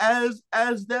talent as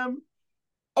them,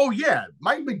 oh yeah,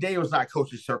 Mike McDaniel's not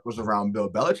coaching circles around Bill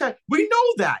Belichick. We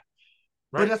know that,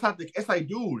 right? But that's not the. It's like,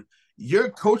 dude, you're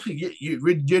coaching.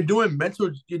 You're doing mental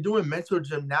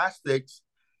gymnastics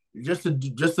just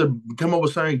to come up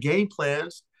with certain game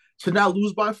plans to not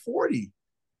lose by 40.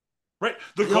 Right.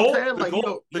 The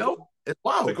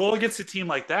goal against a team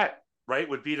like that, right,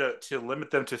 would be to limit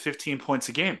them to 15 points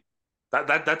a game.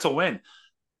 That's a win.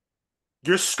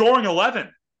 You're scoring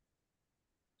 11.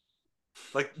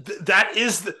 Like that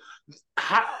is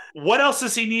what else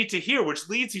does he need to hear? Which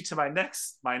leads you to my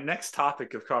next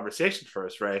topic of conversation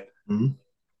first, right? Mm-hmm.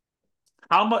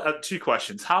 How much? Two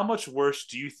questions. How much worse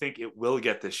do you think it will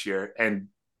get this year? And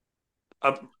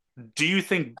do you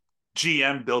think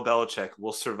GM Bill Belichick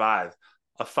will survive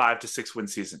a 5 to 6 win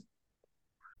season?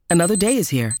 Another day is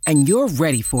here, and you're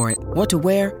ready for it. What to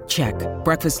wear? Check.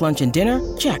 Breakfast, lunch, and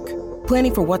dinner? Check.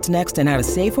 Planning for what's next and how to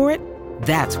save for it?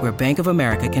 That's where Bank of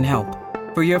America can help.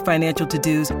 For your financial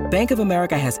to-dos, Bank of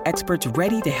America has experts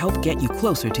ready to help get you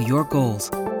closer to your goals.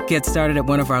 Get started at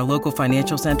one of our local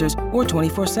financial centers or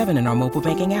 24/7 in our mobile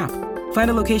banking app.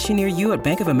 Find a location near you at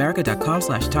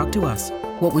bankofamerica.com/talktous.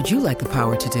 What would you like the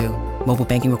power to do? Mobile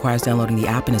banking requires downloading the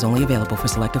app and is only available for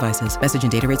select devices. Message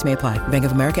and data rates may apply. Bank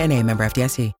of America N.A., member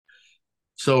FDIC.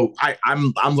 So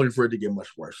I'm looking for it to get much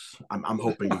worse. I'm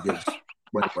hoping it gets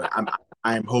much worse.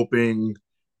 I'm hoping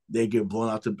they get blown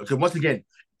out because once again,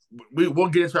 we'll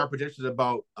get into our predictions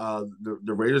about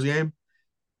the Raiders game.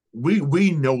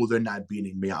 We know they're not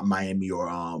beating Miami or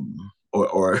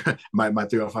my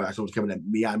 305 actually was coming at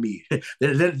Miami.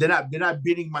 they're not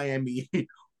beating Miami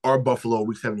or Buffalo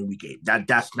week 7 and week 8.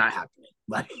 That's not happening.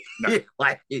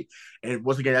 And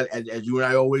once again, as you and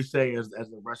I always say, as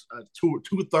the rest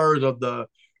 2/3 of the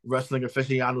wrestling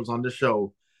aficionados on the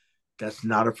show, that's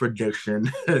not a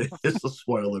prediction. It's a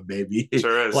spoiler, baby.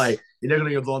 Sure is. Like they're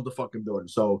gonna get blown the fucking building.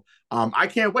 So I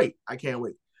can't wait. To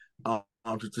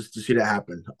see that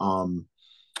happen.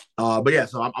 But yeah,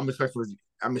 so I'm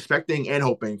expecting and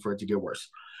hoping for it to get worse.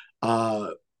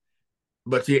 But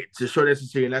to short answer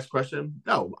to your next question,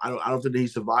 no, I don't think that he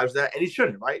survives that, and he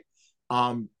shouldn't, right?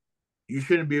 You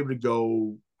shouldn't be able to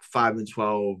go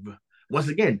 5-12. Once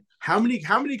again, how many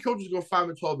coaches go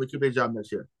 5-12 and keep their job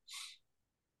next year?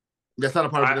 That's not a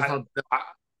part of it.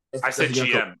 I said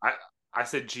GM. I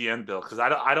said GM Bill because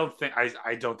I don't think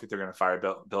they're going to fire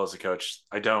Bill as a coach.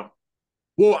 I don't.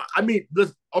 Well, I mean,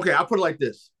 okay. I'll put it like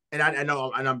this, and I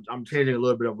know, and I'm changing a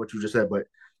little bit of what you just said, but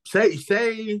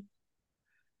say,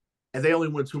 and they only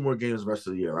win 2 more games the rest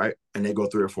of the year, right? And they go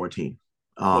 3-14.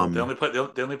 They only play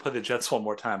the Jets one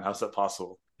more time. How's that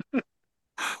possible?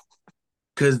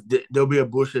 Because there'll be a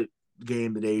bullshit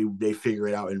game that they figure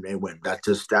it out and win. That's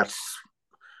just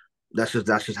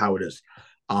how it is.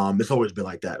 It's always been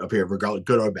like that up here, regardless,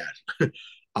 good or bad.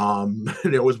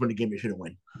 They always win the game they shouldn't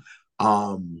win.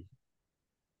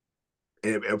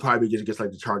 It'll probably just gets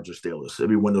like the Chargers, Steelers. It'll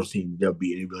be one of those teams they'll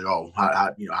beat, and you'll be like, oh, how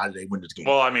did they win this game?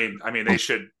 Well, I mean, they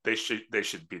should beat the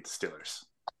Steelers.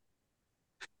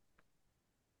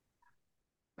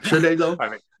 Should they though? I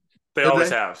mean, they always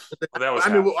have.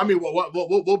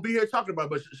 We'll be here talking about it,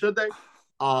 but should they?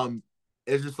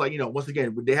 It's just like, once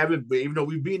again, they haven't, even though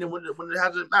we've beaten them when it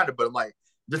hasn't mattered. But like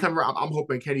this time around, I'm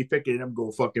hoping Kenny Pickett and them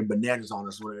go fucking bananas on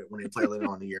us when they play later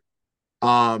on in the year.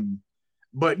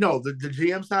 But no, the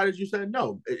GM side, as you said,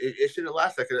 no, it shouldn't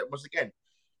last that. Because once again,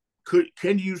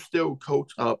 can you still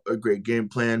coach up a great game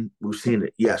plan? We've seen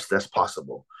it. Yes, that's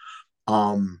possible.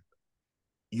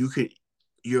 You could.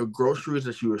 Your groceries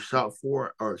that you were shot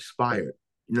for are expired.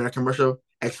 You know that commercial?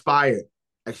 Expired.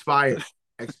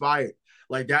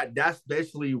 Like that. That's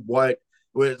basically what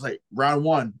it's like. Round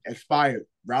 1 expired.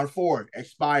 Round 4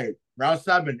 expired. Round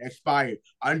 7 expired.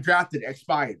 Undrafted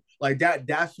expired. Like that.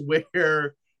 That's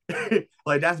where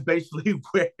Like that's basically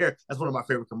where that's one of my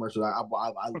favorite commercials. I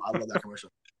love that commercial.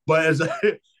 But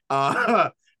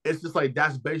it's just like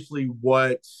that's basically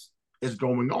what is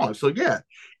going on. So yeah,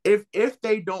 if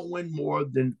they don't win more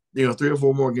than 3 or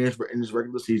 4 more games in this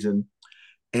regular season,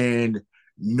 and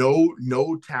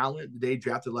no talent they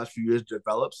drafted the last few years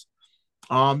develops,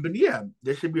 but yeah,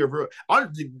 there should be a real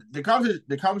the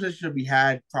conversation should be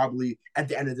had probably at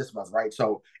the end of this month, right?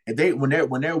 So if when they're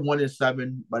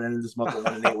 1-7 by the end of this month or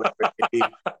 1-8, whatever it may be,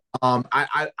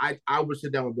 I would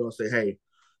sit down with Bill and say, hey,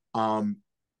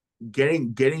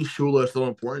 getting Shula is so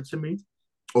important to me,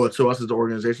 or to us as the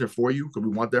organization for you, because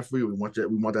we want that for you. We want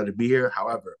that to be here.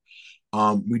 However,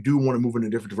 we do want to move in a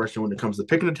different direction when it comes to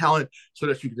picking the talent, so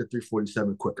that you can get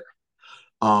 347 quicker.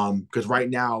 Because right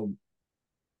now,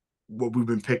 what we've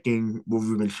been picking, what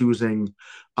we've been choosing,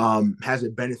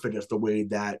 hasn't benefited us the way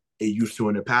that it used to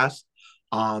in the past.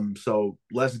 So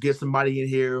let's get somebody in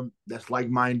here that's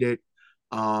like-minded,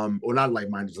 or not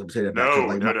like-minded. Let me say that.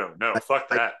 No. Fuck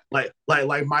that.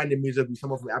 Like-minded means it'll be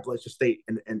someone from Appalachian State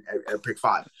and pick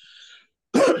 5.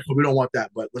 So we don't want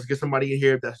that. But let's get somebody in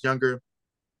here that's younger.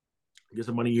 Get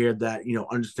somebody here that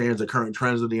understands the current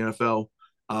trends of the NFL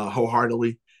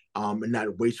wholeheartedly, and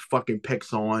not waste fucking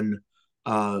picks on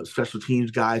special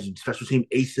teams guys and special team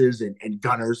aces and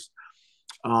gunners.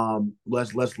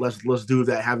 Let's do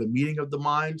that. Have a meeting of the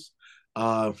minds.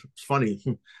 It's funny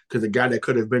because the guy that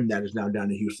could have been that is now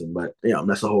down in Houston, but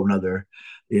that's a whole nother,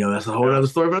 other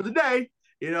story for another day.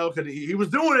 Because he was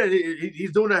doing it.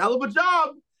 He's doing a hell of a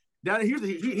job down in Houston.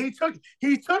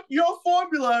 He took your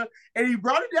formula and he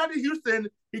brought it down to Houston.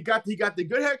 He got the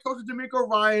good head coach of D'Amico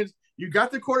Ryans. You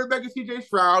got the quarterback of CJ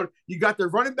Stroud. You got the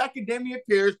running back of Damian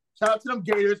Pierce. Shout out to them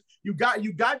Gators. You got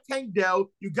Tank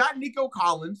Dell. You got Nico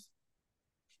Collins.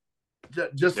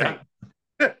 Just saying.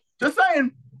 Just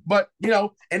saying. But and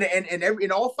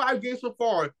in all 5 games so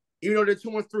far, even though they're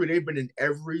 2-3, they've been in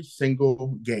every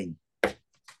single game.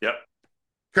 Yep.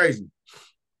 Crazy.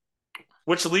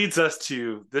 Which leads us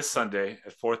to this Sunday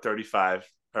at 4:35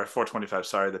 or 4:25.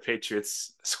 Sorry, the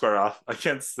Patriots square off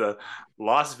against the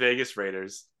Las Vegas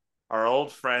Raiders. Our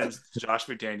old friends, Josh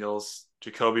McDaniels,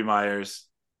 Jacoby Myers.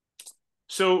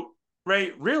 So,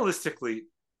 Ray, realistically,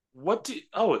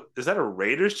 is that a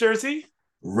Raiders jersey?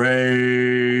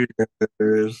 Raiders.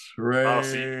 Oh,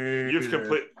 so you've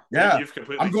completely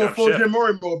I'm going full Jim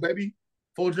Murray mode, baby.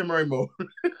 Full Jim Murray mode.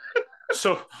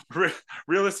 So,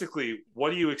 realistically, what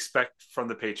do you expect from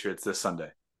the Patriots this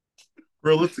Sunday?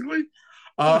 Realistically?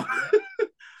 I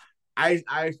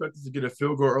expect us to get a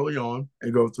field goal early on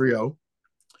and go 3-0.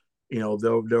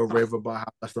 They'll rave about how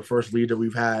that's the first lead that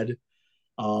we've had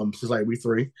since like week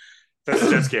 3. That's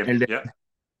the Jets game. And then,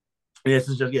 it's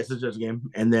a Jets game.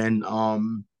 And then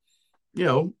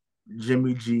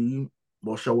Jimmy G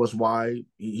will show us why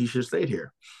he should have stayed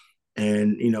here.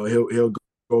 And he'll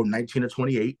go 19 to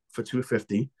 28 for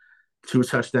 250, 2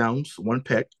 touchdowns, 1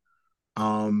 pick.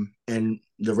 And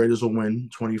the Raiders will win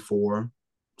 24-10.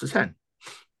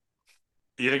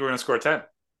 You think we're going to score 10?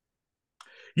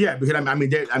 Yeah, because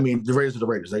the Raiders are the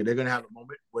Raiders. They're going to have a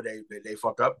moment where they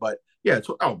fuck up, but yeah,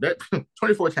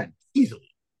 24-10 easily.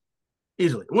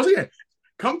 Once again,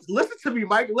 come listen to me,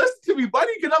 Mike. Listen to me,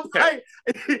 buddy. Because I'm like,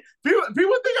 people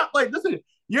think I'm like, listen.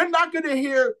 You're not going to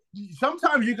hear.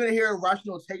 Sometimes you're going to hear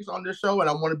irrational takes on this show, and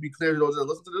I want to be clear to those that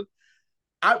listen to this.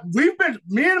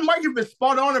 Me and Mike have been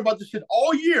spot on about this shit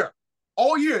all year.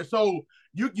 So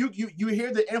you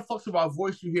hear the influx of our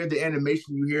voice, you hear the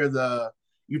animation,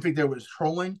 you think there was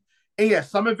trolling, and yeah,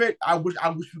 some of it I wish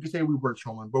we could say we were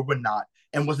trolling, but we're not.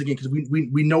 And once again, because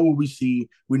we know what we see,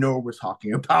 we know what we're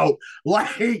talking about.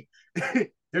 Like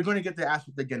they're going to get their ass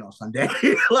whipped again on Sunday.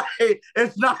 Like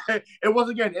it's not. It was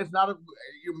again. It's not a.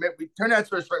 We turn that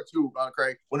to a shirt too,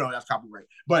 Craig. Well, no, that's copyright.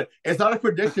 But it's not a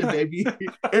prediction, baby.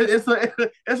 It's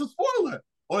a spoiler.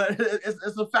 Or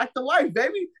it's a fact of life,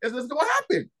 baby. It's going to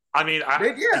happen. I mean,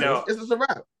 it's just a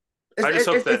wrap.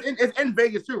 It's in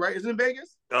Vegas too, right? Is it in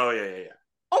Vegas? Oh yeah.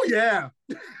 Oh yeah.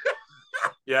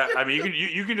 Yeah, I mean,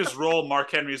 you can just roll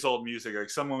Mark Henry's old music. Like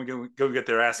someone can go get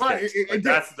their ass kicked.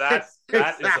 That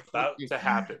is about to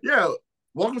happen. Yeah,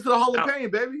 welcome to the Hall of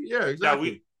Fame, baby. Yeah,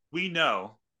 exactly. Now we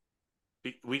know,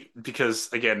 because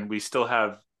again, we still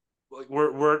have like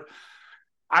we're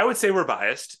I would say we're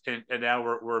biased, and now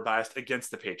we're biased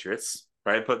against the Patriots,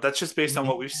 right? But that's just based on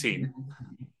what we've seen.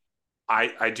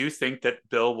 I do think that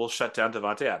Bill will shut down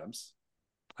Devontae Adams.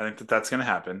 I think that's going to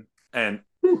happen, and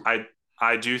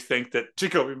I do think that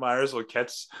Jacoby Myers will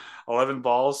catch 11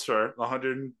 balls for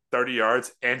 130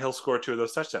 yards, and he'll score 2 of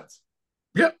those touchdowns.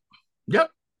 Yep,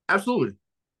 absolutely,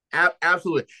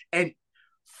 absolutely. And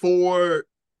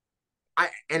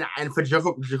and for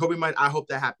Jacoby Myers, I hope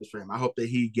that happens for him. I hope that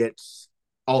he gets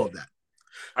all of that.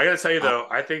 I gotta tell you though,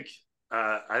 I think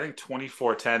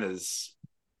 24-10 is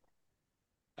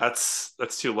that's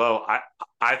too low.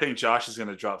 I think Josh is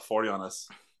gonna drop 40 on us.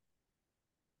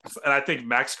 And I think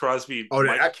Max Crosby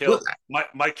might kill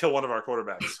one of our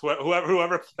quarterbacks.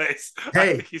 Whoever plays, I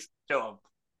think he's gonna kill him.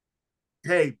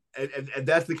 Hey, and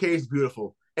that's the case,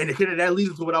 beautiful. And that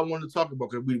leads to what I wanted to talk about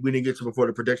because we didn't get to before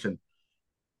the prediction.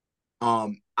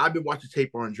 I've been watching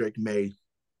tape on Drake May.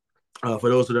 For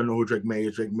those who don't know who Drake May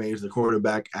is the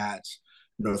quarterback at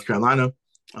North Carolina.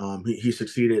 He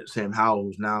succeeded Sam Howell,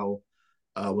 who's now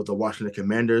with the Washington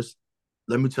Commanders.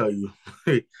 Let me tell you,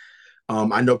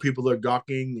 I know people are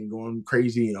gawking and going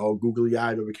crazy and all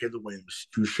googly-eyed over Caleb Williams.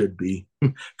 You should be,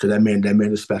 because that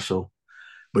man is special.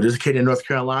 But this kid in North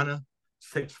Carolina,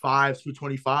 6'5",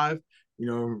 225.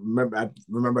 I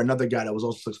remember another guy that was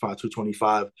also 6'5",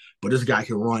 225. But this guy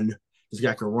can run.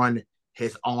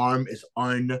 His arm is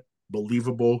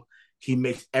unbelievable. He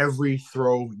makes every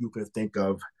throw you can think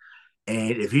of.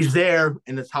 And if he's there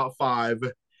in the top 5,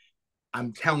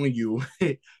 I'm telling you,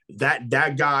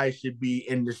 that guy should be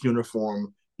in this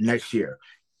uniform next year.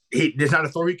 There's not a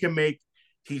throw he can make.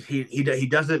 He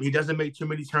doesn't make too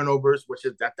many turnovers, which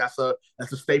is that's a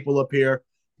staple up here.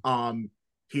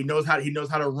 He knows how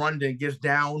to run and gets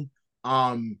down.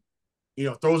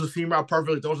 Throws a seam route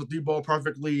perfectly, throws a 3-ball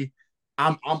perfectly.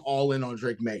 I'm all in on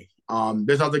Drake May.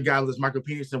 There's other guys, there's Michael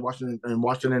Penix in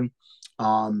Washington.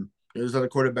 There's other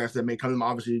quarterbacks that may come in,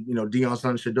 obviously, Deion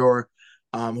Sanders, Shedeur,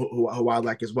 who I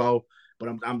like as well. But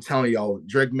I'm telling y'all,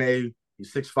 Drake May,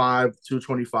 he's 6'5",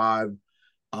 225.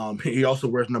 He also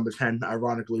wears number 10,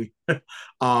 ironically.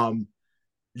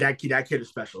 That kid is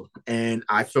special. And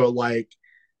I feel like,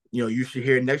 you should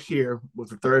hear next year with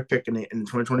the 3rd pick in the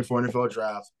 2024 NFL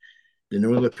draft, the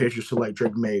New England Patriots select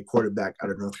Drake May, quarterback out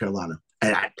of North Carolina.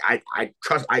 And I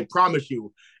promise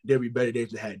you, there'll be better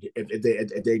days ahead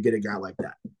if they get a guy like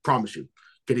that. Promise you.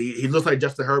 He looks like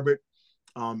Justin Herbert,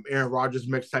 Aaron Rodgers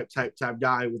mixed type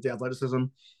guy with the athleticism.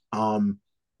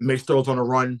 Makes throws on a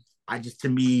run. To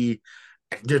me,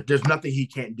 there's nothing he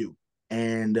can't do.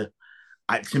 And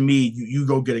to me, you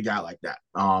go get a guy like that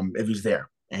if he's there.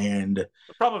 And the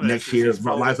problem next year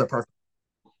lines up perfect.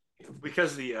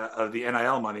 Because of the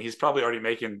NIL money, he's probably already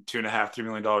making $2.5-3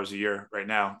 million a year right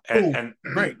now, and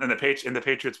the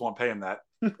Patriots won't pay him that.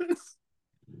 You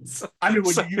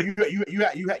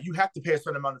have to pay a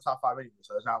certain amount of top 5 anyway,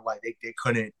 so it's not like they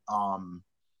couldn't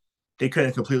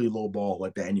completely lowball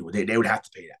like that anyway. They would have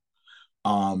to pay that.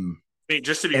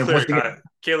 Just to be clear,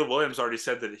 Caleb Williams already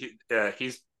said that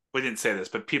he's. We didn't say this,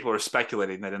 but people are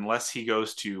speculating that unless he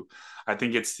goes to, I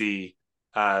think it's the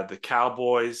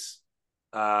Cowboys.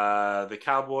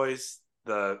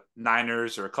 The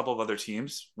Niners, or a couple of other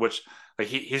teams, which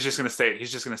he's just going to stay.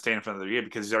 He's just going to stay in front of the year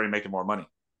because he's already making more money.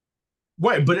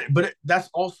 Right, but that's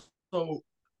also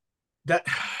that.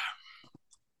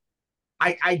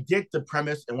 I get the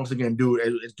premise, and once again, dude,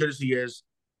 as good as he is,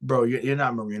 bro, you're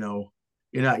not Marino,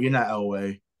 you're not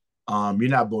Elway, you're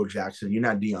not Bo Jackson, you're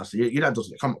not Deion, you're not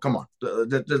those. Come on,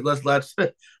 let's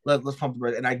pump the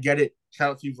brakes. And I get it.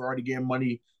 Shout out to you for already getting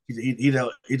money. He's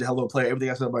a hell of a player. Everything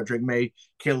I said about Drake May,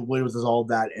 Caleb Williams is all of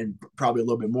that and probably a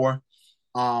little bit more.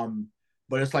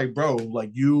 But it's like, bro, like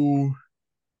you,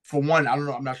 for one, I don't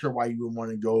know. I'm not sure why you would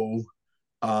want to go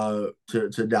to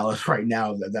Dallas right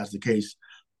now. That's the case.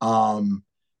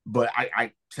 But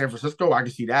I San Francisco, I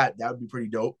can see that. That would be pretty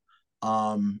dope.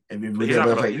 And he's not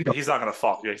going to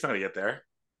fall. Yeah, he's not going to get there.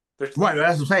 Right,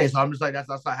 that's what I'm saying. So I'm just like, that's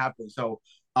not happening. So,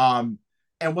 and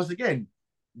once again,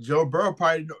 Joe Burrow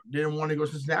probably didn't want to go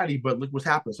to Cincinnati, but look what's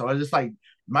happened. So I just like,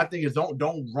 my thing is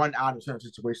don't run out of certain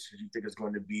situations you think it's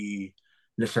going to be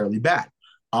necessarily bad.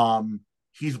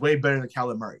 He's way better than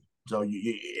Kyler Murray. So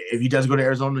if he does go to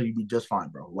Arizona, you'd be just fine,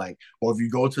 bro. Like, or if you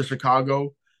go to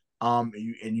Chicago, and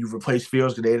you replace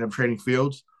Fields because they end up trading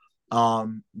Fields,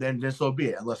 then so be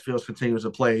it. Unless Fields continues to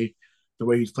play the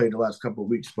way he's played the last couple of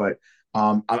weeks. But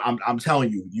I'm telling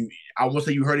you, I won't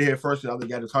say you heard it here first. The other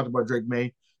guy that talked about Drake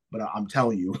May. But I'm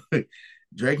telling you,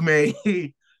 Drake May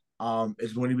is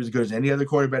going to be as good as any other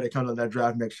quarterback that comes out of that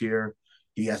draft next year.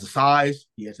 He has the size,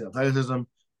 he has the athleticism,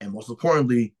 and most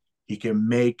importantly, he can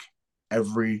make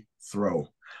every throw.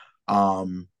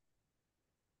 No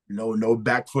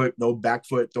back foot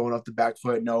throwing off the back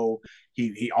foot. No,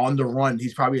 he on the run.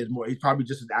 He's probably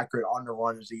just as accurate on the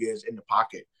run as he is in the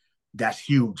pocket. That's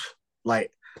huge.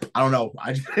 Like, I don't know.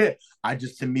 I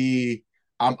just to me.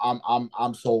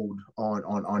 I'm sold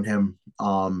on him.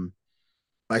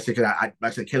 I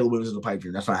said Caleb Williams is a pipe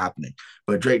dream. That's not happening.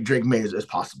 But Drake May is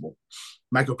possible.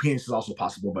 Michael Penix is also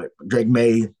possible, but Drake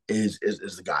May is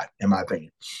the guy, in my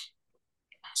opinion.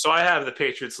 So I have the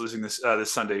Patriots losing this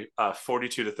Sunday,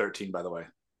 42-13. By the way,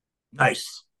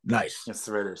 nice. It's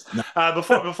the Raiders. Nice.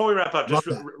 Before we wrap up, just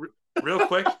real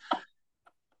quick,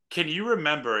 can you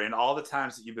remember in all the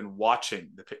times that you've been watching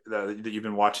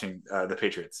the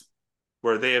Patriots,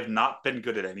 where they have not been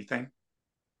good at anything?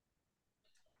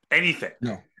 Anything?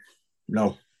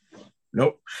 No.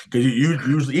 Nope. Because you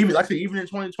usually even in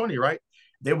 2020, right?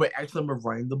 They were excellent with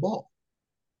running the ball.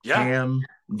 Yeah. Cam,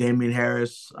 Damian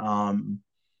Harris, Sony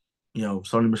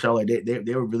Michel, like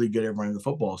they were really good at running the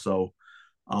football. So,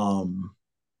 and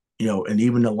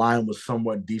even the line was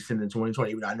somewhat decent in 2020.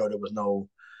 Even I know there was no,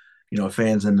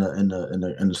 fans in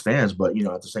the stands, but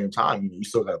at the same time, you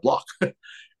still got to block,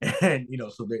 and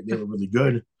so they were really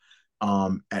good,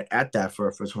 at that for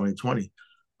 2020.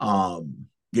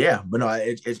 Yeah, but no,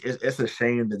 it's a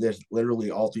shame that there's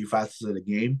literally all three facets of the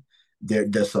game. They're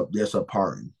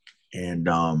subpar, and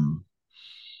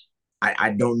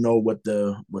I don't know what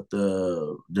the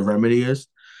remedy is.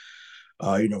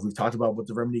 We've talked about what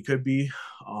the remedy could be,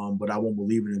 but I won't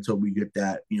believe it until we get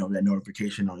that that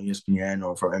notification on ESPN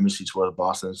or from NBC Sports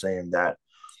Boston saying that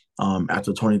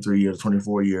after 23 years,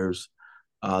 24 years,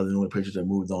 the New England Patriots have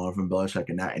moved on from Belichick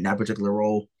in that particular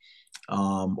role.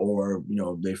 Or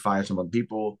they fire some other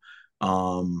people,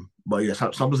 but yeah,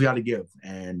 something's got to give.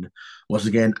 And once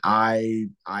again, I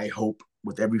hope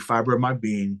with every fiber of my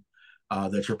being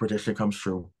that your prediction comes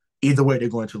true. Either way, they're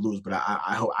going to lose, but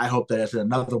I hope that it's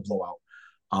another blowout.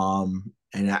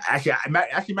 And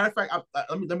matter of fact,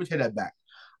 let me take that back.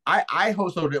 I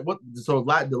hope so.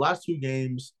 The last two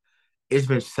games, it's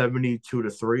been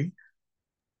 72-3.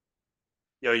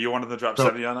 Yo, you wanted to drop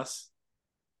 70 on us?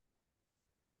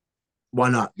 Why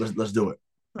not? Let's do it.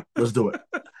 Let's do it.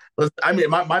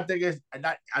 My thing is,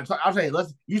 I'm saying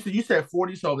You said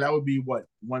 40, so that would be what,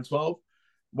 112.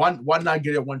 Why not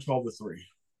get it 112-3?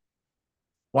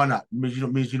 Why not? Means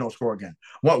you don't score again.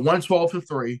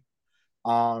 112-3,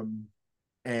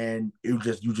 and you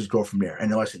just go from there.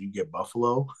 And then I said you get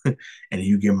Buffalo, and then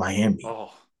you get Miami.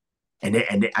 Oh. And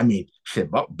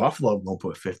Buffalo gonna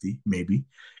put 50 maybe,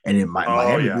 and then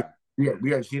Miami. Yeah.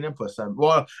 We haven't seen them put 7.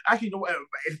 Well, actually,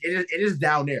 it is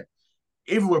down there.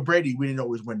 Even with Brady, we didn't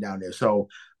always win down there. So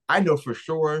I know for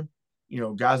sure,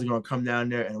 guys are going to come down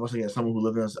there. And once again, someone who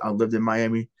lived in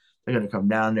Miami, they're going to come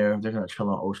down there. They're going to chill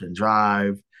on Ocean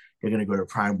Drive. They're going to go to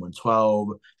Prime 112.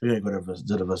 They're going to go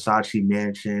to the Versace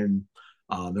Mansion.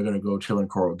 They're going to go chill in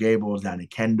Coral Gables, down in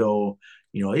Kendall.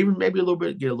 Even maybe a little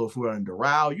bit, get a little food on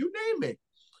Doral. You name it.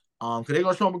 Because they're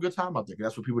going to show them a good time out there.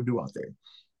 Because that's what people do out there.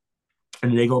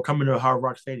 And they go come into Hard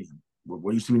Rock Stadium.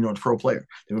 What used to be known as pro player.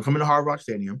 They're going to come into Hard Rock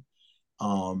Stadium.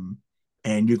 And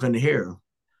you're going to hear,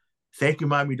 thank you,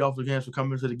 Miami Dolphins fans, for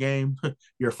coming to the game.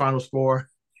 Your final score,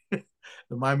 the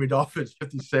Miami Dolphins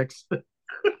 56.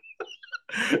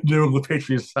 New England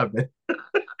Patriots 7.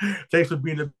 Thanks for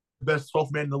being the best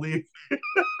 12th man in the league.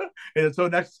 And until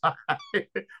next time,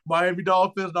 Miami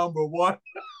Dolphins #1.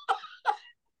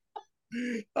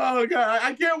 Oh, God.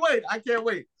 I can't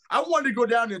wait. I wanted to go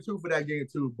down there, too, for that game,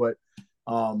 too. But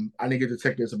I didn't get the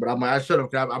tickets. But I should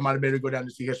have. I might have been able to go down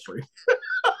to see history.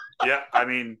 Yeah,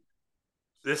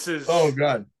 this is... Oh,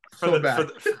 God. For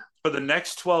the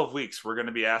next 12 weeks, we're going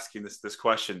to be asking this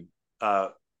question.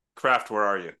 Kraft, where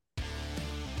are you?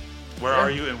 Where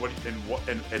are you, and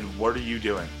what are you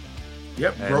doing?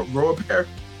 Yep, grow a pair,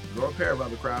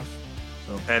 brother Kraft.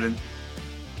 So. And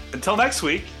until next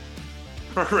week,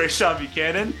 for Rayshawn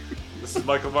Buchanan, this is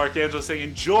Michael Marcangelo saying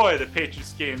enjoy the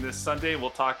Patriots game this Sunday.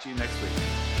 We'll talk to you next week.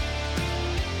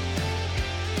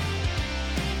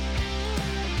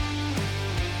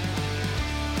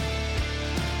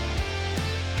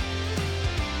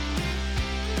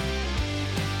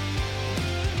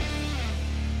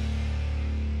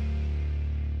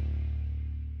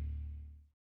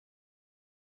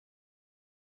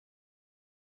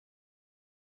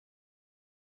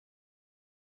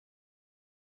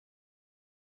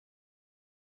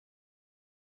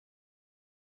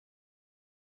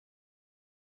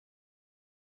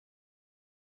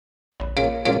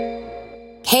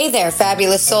 Hey there,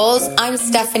 fabulous souls. I'm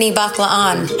Stephanie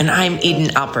Baklaan. And I'm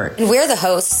Eden Alpert. And we're the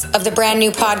hosts of the brand new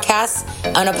podcast,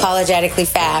 Unapologetically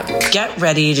Fab. Get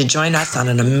ready to join us on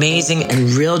an amazing and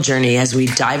real journey as we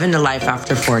dive into life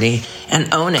after 40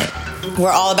 and own it.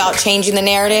 We're all about changing the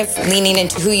narrative, leaning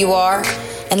into who you are,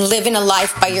 and living a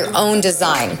life by your own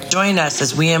design. Join us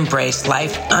as we embrace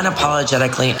life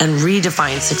unapologetically and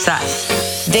redefine success.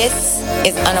 This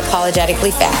is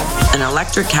Unapologetically Fab, an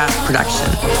Electric Cat production.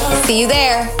 See you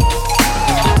there.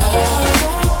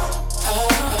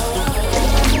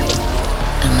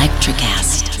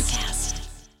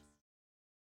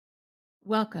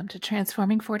 Welcome to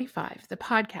Transforming 45, the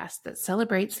podcast that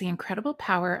celebrates the incredible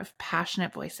power of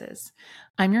passionate voices.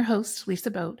 I'm your host, Lisa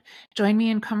Boat. Join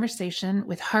me in conversation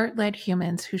with heart-led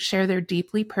humans who share their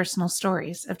deeply personal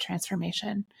stories of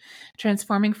transformation.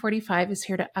 Transforming 45 is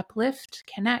here to uplift,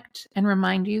 connect, and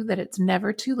remind you that it's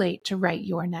never too late to write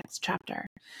your next chapter.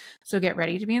 So get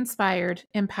ready to be inspired,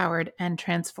 empowered, and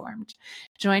transformed.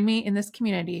 Join me in this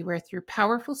community where through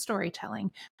powerful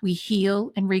storytelling, we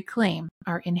heal and reclaim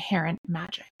our inherent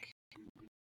magic.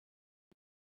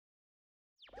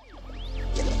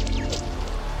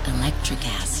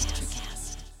 Electricast.